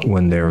for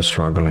when they're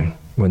struggling,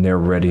 when they're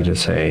ready to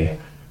say,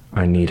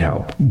 I need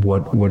help?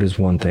 What is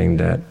one thing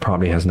that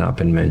probably has not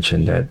been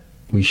mentioned that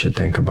we should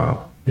think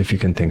about, if you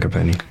can think of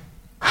any?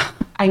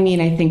 I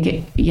mean, I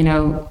think, you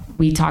know,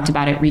 we talked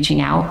about it,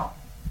 reaching out,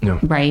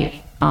 right?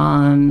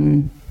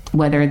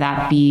 Whether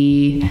that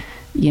be,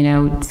 you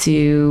know,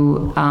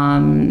 to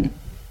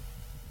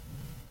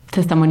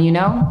someone you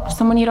know,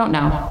 someone you don't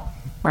know,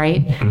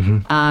 right?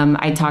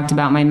 I talked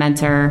about my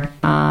mentor.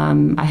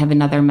 I have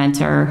another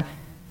mentor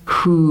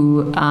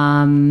who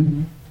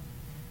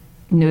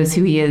knows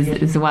who he is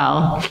as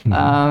well.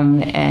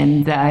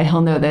 And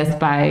he'll know this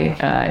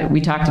by,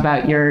 we talked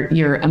about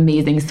your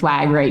amazing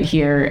swag right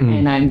here,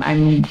 and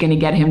I'm going to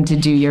get him to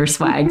do your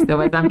swag.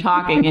 So as I'm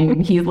talking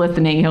and he's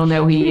listening, he'll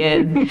know who he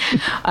is.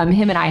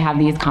 Him and I have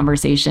these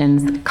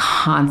conversations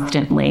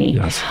constantly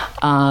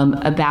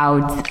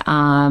about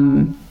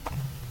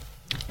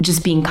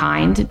just being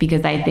kind,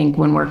 because I think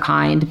when we're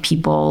kind,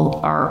 people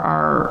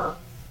are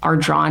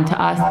drawn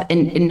to us,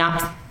 and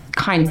not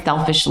kind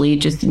selfishly,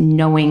 just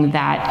knowing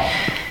that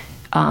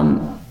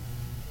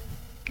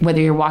whether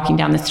you're walking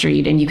down the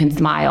street and you can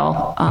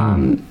smile,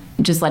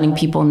 just letting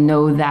people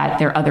know that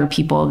there are other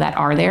people that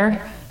are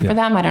there for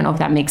them. I don't know if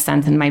that makes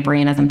sense in my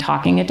brain as I'm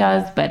talking, it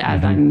does, but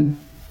as I'm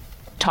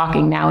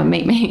talking now, it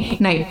might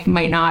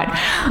not.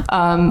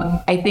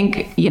 I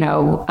think, you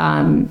know,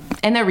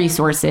 and the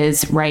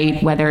resources,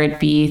 right? Whether it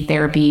be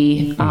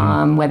therapy,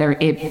 whether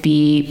it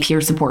be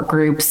peer support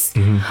groups,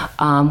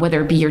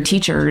 whether it be your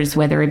teachers,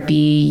 whether it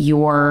be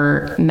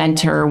your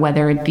mentor,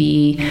 whether it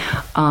be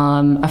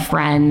a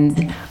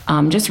friend,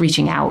 just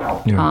reaching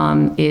out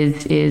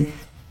is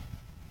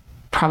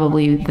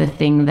probably the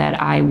thing that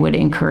I would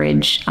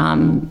encourage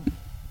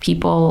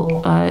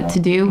people to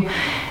do.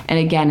 And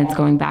again, it's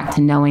going back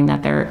to knowing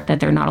that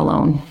they're not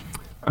alone.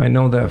 I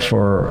know that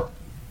for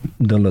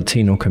the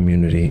Latino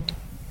community,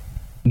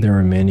 there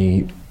are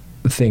many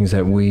things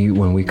that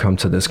when we come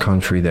to this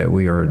country, that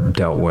we are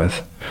dealt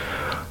with.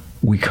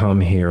 We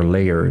come here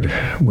layered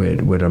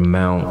with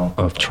amount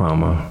of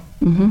trauma.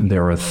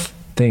 There are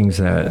things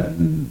that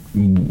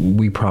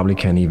we probably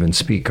can't even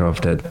speak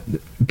of that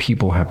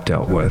people have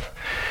dealt with,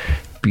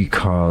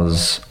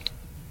 because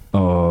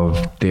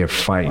of their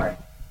fight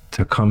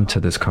to come to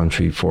this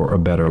country for a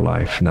better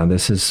life. Now,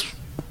 this is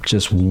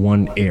just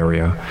one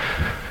area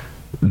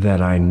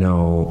that I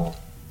know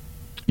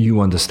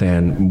you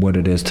understand what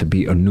it is to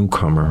be a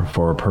newcomer,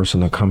 for a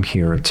person to come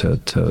here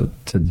to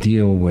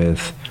deal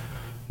with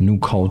new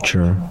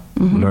culture,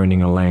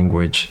 learning a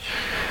language,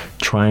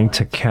 trying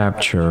to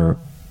capture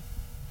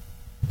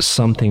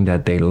something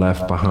that they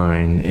left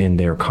behind in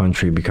their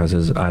country because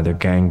it's either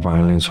gang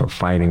violence or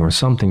fighting or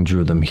something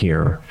drew them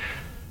here.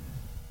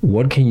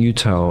 What can you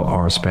tell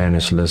our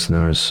Spanish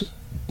listeners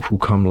who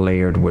come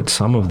layered with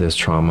some of this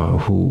trauma,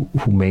 who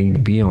may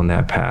be on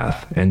that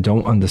path and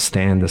don't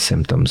understand the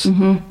symptoms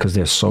because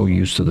they're so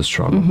used to the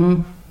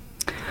struggle?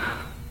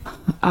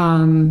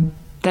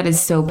 That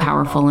is so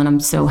powerful, and I'm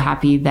so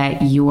happy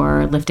that you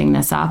are lifting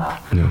this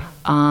up,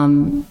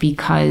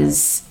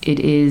 because it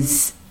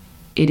is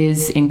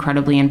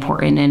incredibly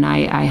important. And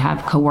I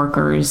have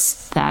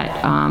coworkers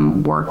that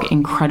work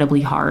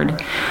incredibly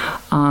hard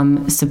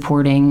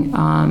supporting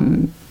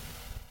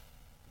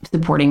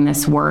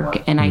this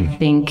work. And I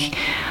think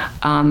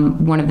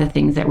one of the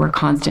things that we're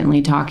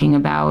constantly talking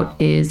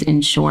about is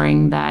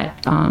ensuring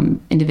that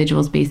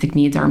individuals' basic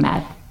needs are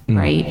met,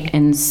 right?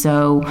 And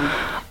so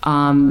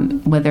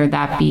whether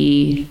that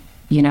be,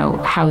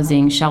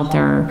 housing,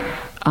 shelter,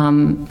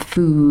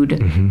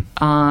 food,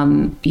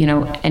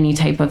 any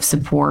type of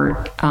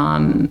support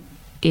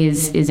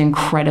is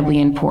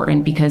incredibly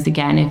important, because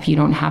again, if you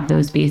don't have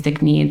those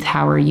basic needs,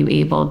 how are you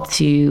able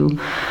to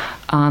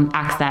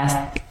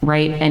access,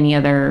 right, any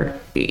other,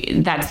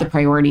 that's the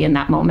priority in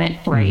that moment,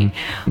 right?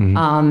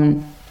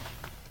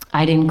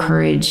 I'd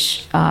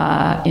encourage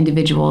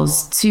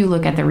individuals to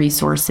look at the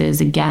resources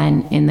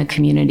again in the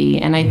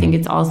community. And I think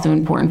it's also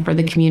important for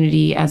the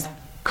community,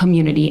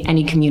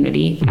 any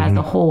community as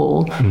a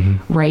whole,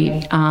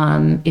 right?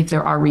 If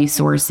there are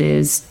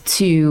resources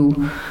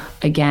to,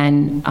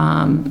 again,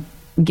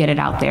 get it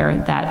out there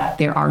that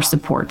there are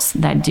supports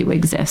that do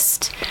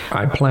exist.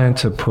 I plan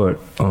to put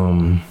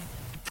on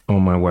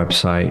my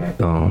website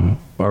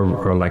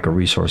or like a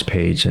resource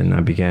page, and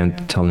I began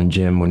telling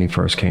Jim when he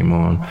first came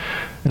on,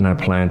 and I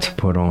plan to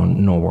put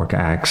on Norwalk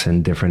Acts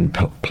and different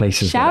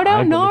places. Shout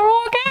out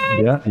Norwalk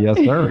Acts! Yeah, yes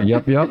sir,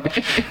 yep.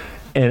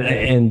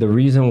 And the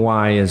reason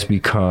why is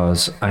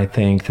because I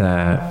think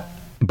that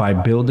by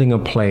building a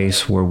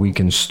place where we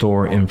can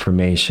store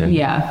information,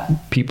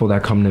 people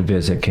that come to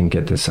visit can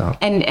get this out.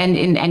 And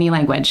in any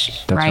language,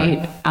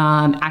 right?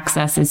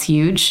 Access is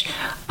huge.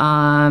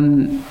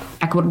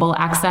 Equitable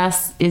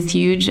access is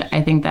huge.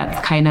 I think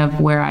that's kind of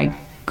where I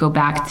go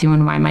back to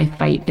and why my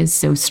fight is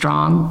so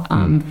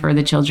strong for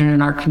the children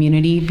in our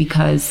community,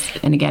 because,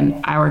 and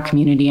again, our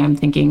community, I'm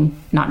thinking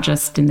not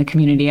just in the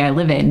community I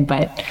live in,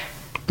 but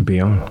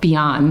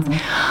beyond.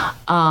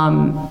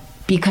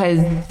 Because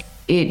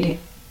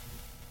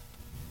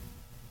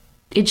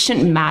it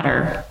shouldn't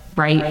matter,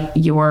 right?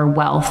 Your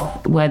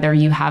wealth, whether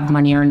you have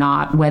money or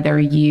not, whether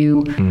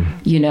you,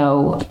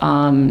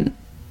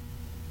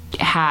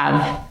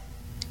 have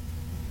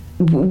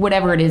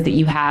whatever it is that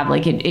you have,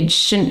 like it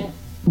shouldn't,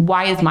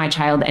 why is my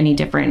child any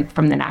different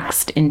from the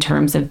next in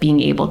terms of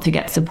being able to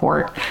get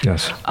support?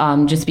 Yes.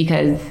 Just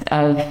because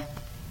of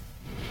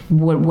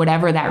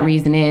whatever that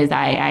reason is,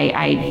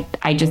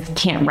 I just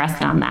can't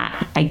rest on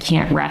that. I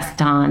can't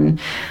rest on,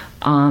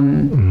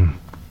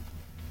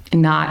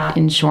 not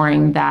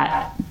ensuring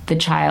that the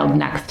child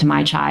next to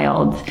my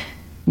child,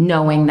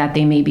 knowing that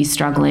they may be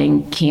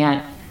struggling,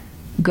 can't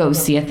go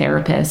see a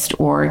therapist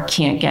or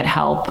can't get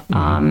help.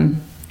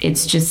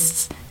 It's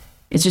just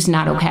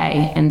not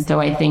okay. And so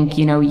I think,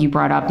 you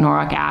brought up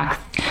Norwalk Acts,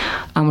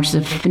 which is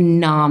a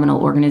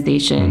phenomenal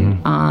organization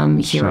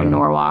here in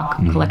Norwalk,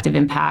 Collective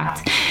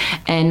Impact.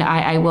 And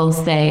I will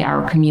say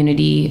our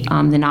community,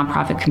 the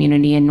nonprofit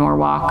community in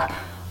Norwalk,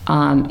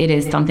 it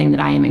is something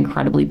that I am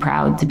incredibly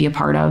proud to be a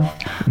part of.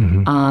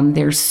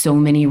 There's so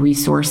many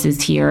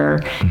resources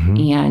here,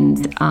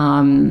 and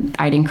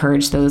I'd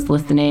encourage those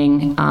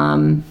listening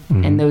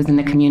and those in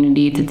the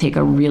community to take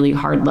a really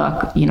hard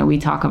look. We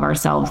talk of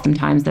ourselves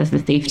sometimes as the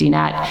safety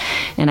net,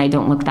 and I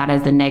don't look at that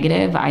as a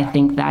negative. I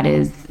think that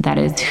is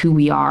who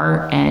we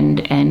are,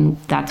 and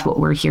that's what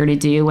we're here to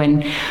do.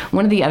 And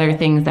one of the other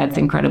things that's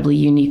incredibly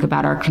unique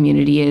about our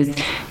community is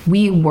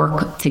we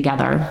work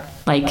together.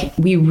 Like,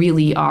 we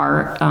really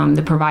are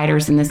the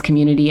providers in this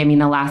community. I mean,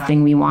 the last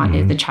thing we want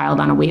is a child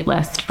on a wait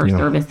list for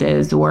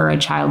services or a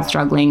child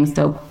struggling.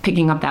 So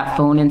picking up that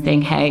phone and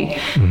saying, hey,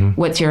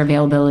 what's your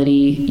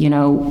availability?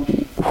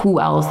 Who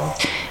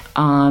else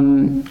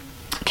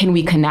can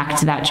we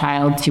connect that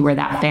child to, or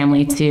that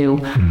family to?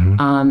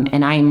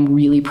 And I'm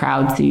really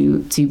proud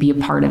to be a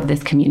part of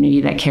this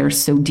community that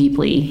cares so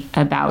deeply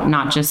about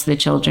not just the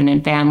children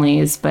and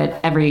families, but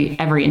every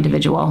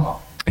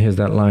individual. Here's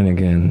that line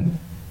again.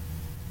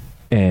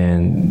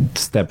 And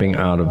stepping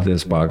out of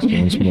this box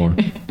once more,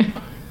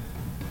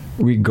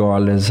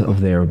 regardless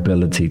of their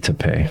ability to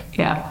pay.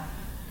 Yeah.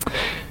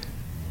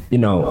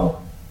 Now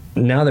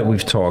that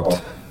we've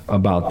talked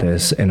about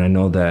this, and I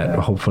know that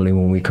hopefully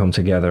when we come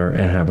together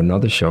and have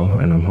another show,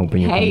 and I'm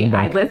hoping you're coming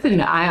back.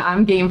 Listen,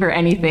 I'm game for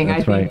anything.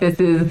 That's I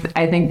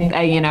think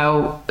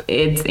right.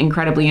 it's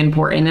incredibly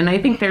important, and I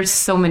think there's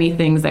so many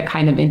things that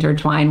kind of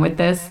intertwine with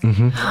this,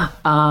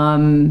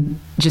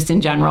 just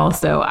in general.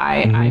 So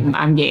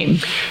I'm game.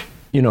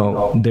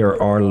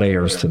 There are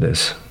layers to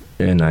this.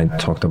 And I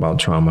talked about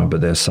trauma,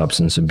 but there's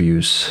substance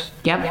abuse.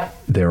 Yep.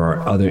 There are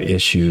other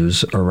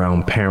issues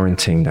around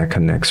parenting that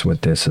connects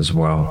with this as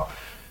well.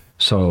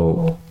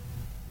 So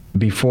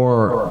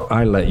before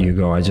I let you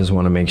go, I just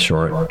want to make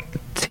sure,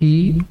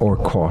 tea or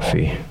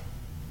coffee?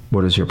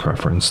 What is your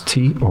preference,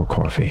 tea or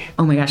coffee?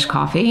 Oh my gosh,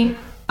 coffee.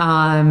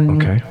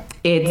 Okay.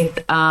 It's,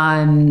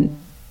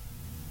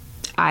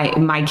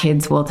 my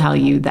kids will tell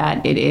you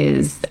that it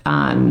is,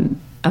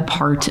 a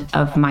part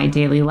of my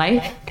daily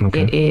life.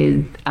 Okay. It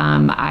is,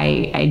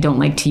 I don't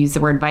like to use the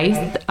word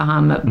vice,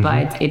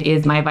 but it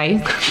is my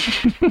vice.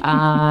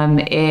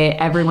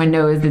 Everyone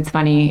knows, it's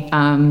funny,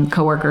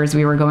 coworkers,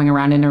 we were going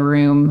around in a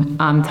room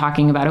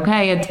talking about,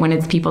 okay, it's when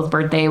it's people's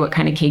birthday, what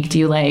kind of cake do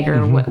you like,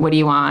 or what do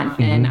you want?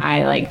 And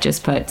I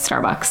just put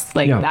Starbucks.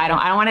 I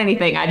don't want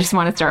anything. I just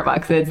want a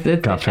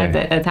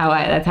Starbucks.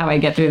 That's how I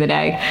get through the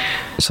day.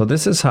 So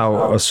this is how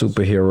a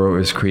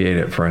superhero is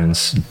created,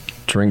 friends.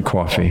 Drink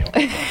coffee.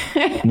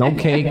 No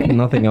cake,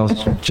 nothing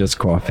else, just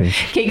coffee.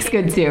 Cake's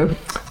good too.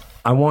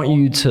 I want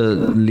you to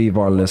leave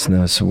our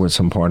listeners with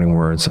some parting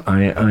words.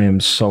 I am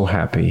so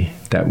happy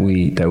that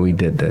we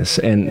did this,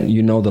 and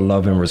the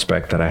love and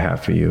respect that I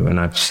have for you, and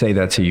I say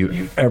that to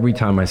you every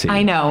time I see you.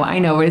 I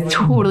know it's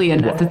totally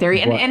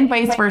unnecessary, and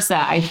vice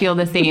versa. I feel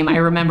the same. I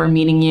remember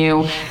meeting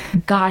you,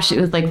 gosh,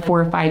 it was like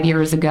 4 or 5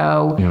 years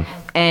ago,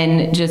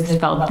 and just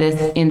felt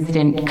this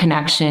instant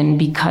connection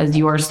because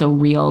you are so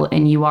real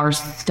and you are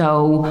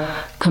so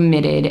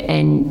committed,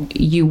 and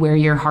you wear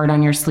your heart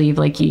on your sleeve,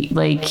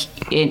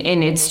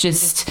 and it's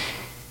just.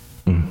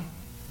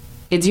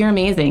 You're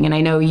amazing. And I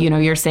know,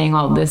 you're saying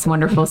all this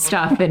wonderful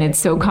stuff, and it's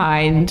so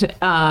kind.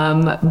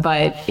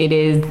 But it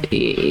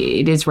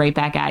is right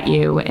back at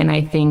you. And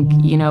I think,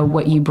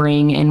 what you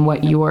bring and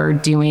what you're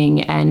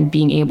doing and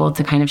being able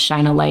to kind of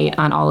shine a light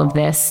on all of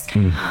this,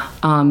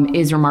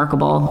 is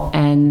remarkable.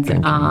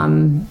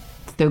 And,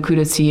 so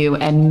kudos to you,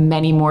 and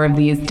many more of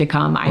these to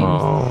come.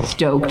 I'm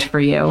stoked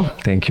for you.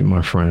 Thank you,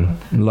 my friend.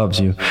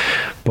 Loves you.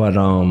 But,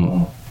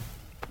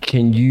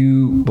 can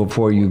you,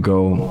 before you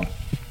go,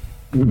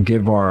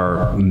 give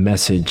our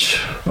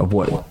message of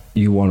what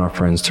you want our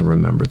friends to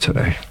remember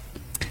today?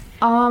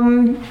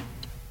 I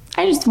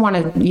just want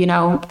to,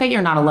 that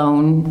you're not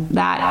alone,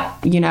 that,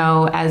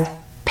 as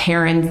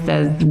parents,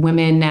 as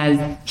women, as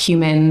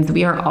humans,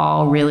 we are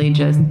all really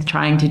just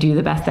trying to do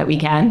the best that we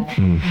can.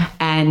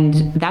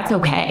 And that's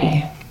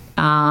okay.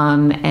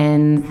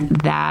 And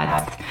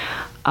that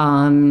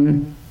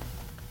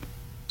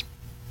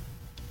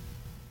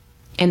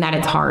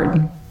it's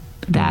hard.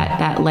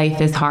 That life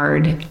is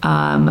hard,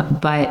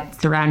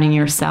 but surrounding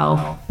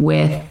yourself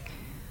with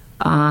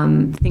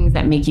things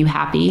that make you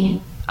happy.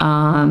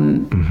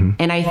 And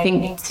I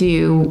think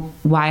too,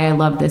 why I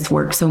love this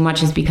work so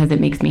much is because it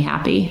makes me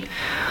happy.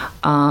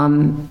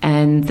 I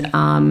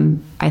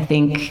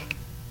think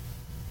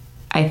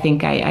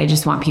I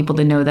just want people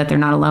to know that they're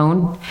not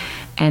alone,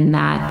 and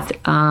that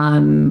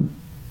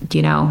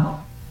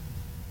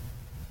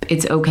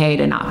it's okay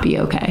to not be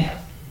okay.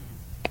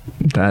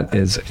 That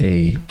is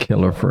a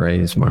killer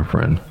phrase, my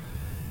friend.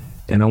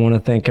 And I want to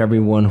thank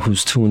everyone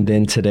who's tuned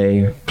in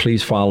today.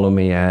 Please follow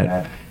me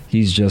at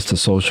He's Just a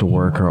Social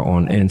Worker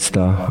on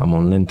Insta. I'm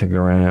on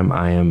Lintagram.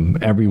 I am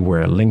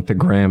everywhere.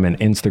 Linktagram and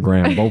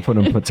Instagram, both of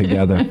them put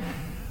together.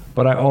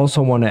 But I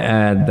also want to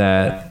add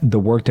that the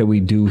work that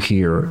we do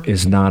here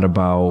is not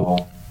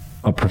about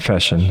a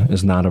profession.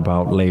 It's not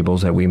about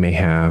labels that we may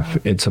have.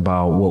 It's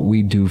about what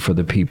we do for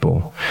the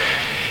people.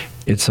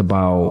 It's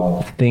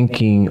about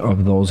thinking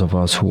of those of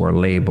us who are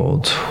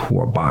labeled, who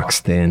are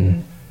boxed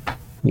in,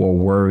 who are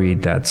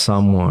worried that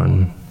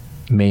someone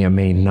may or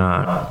may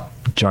not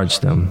judge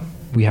them.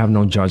 We have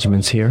no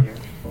judgments here.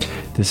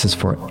 This is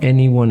for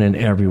anyone and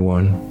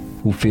everyone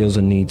who feels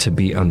a need to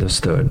be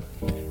understood.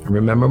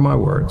 Remember my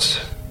words.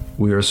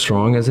 We are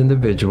strong as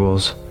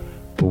individuals,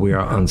 but we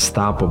are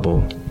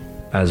unstoppable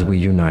as we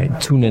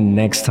unite. Tune in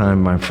next time,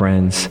 my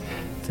friends,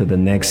 to the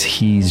next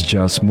He's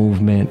Just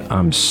movement.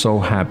 I'm so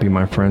happy,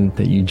 my friend,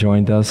 that you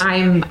joined us.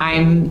 I'm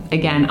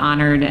again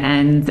honored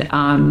and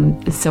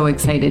so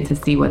excited to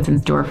see what's in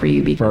store for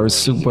you.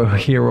 First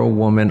superhero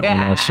woman on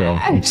our show.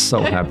 I'm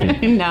so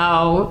happy.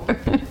 No.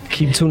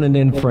 Keep tuning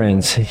in,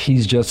 friends.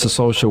 He's Just a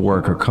Social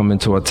Worker coming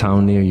to a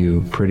town near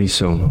you pretty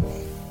soon.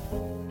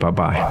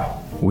 Bye-bye.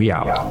 We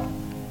out.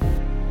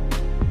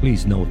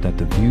 Please note that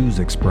the views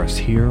expressed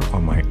here are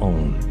my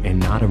own and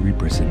not a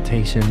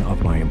representation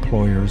of my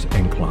employers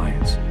and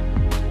clients.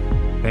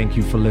 Thank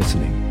you for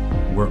listening.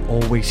 We're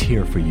always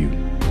here for you.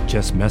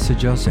 Just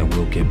message us and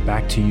we'll get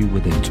back to you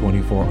within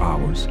 24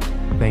 hours.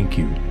 Thank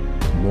you.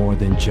 More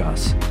than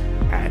just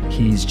at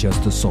He's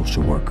Just a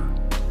Social Worker.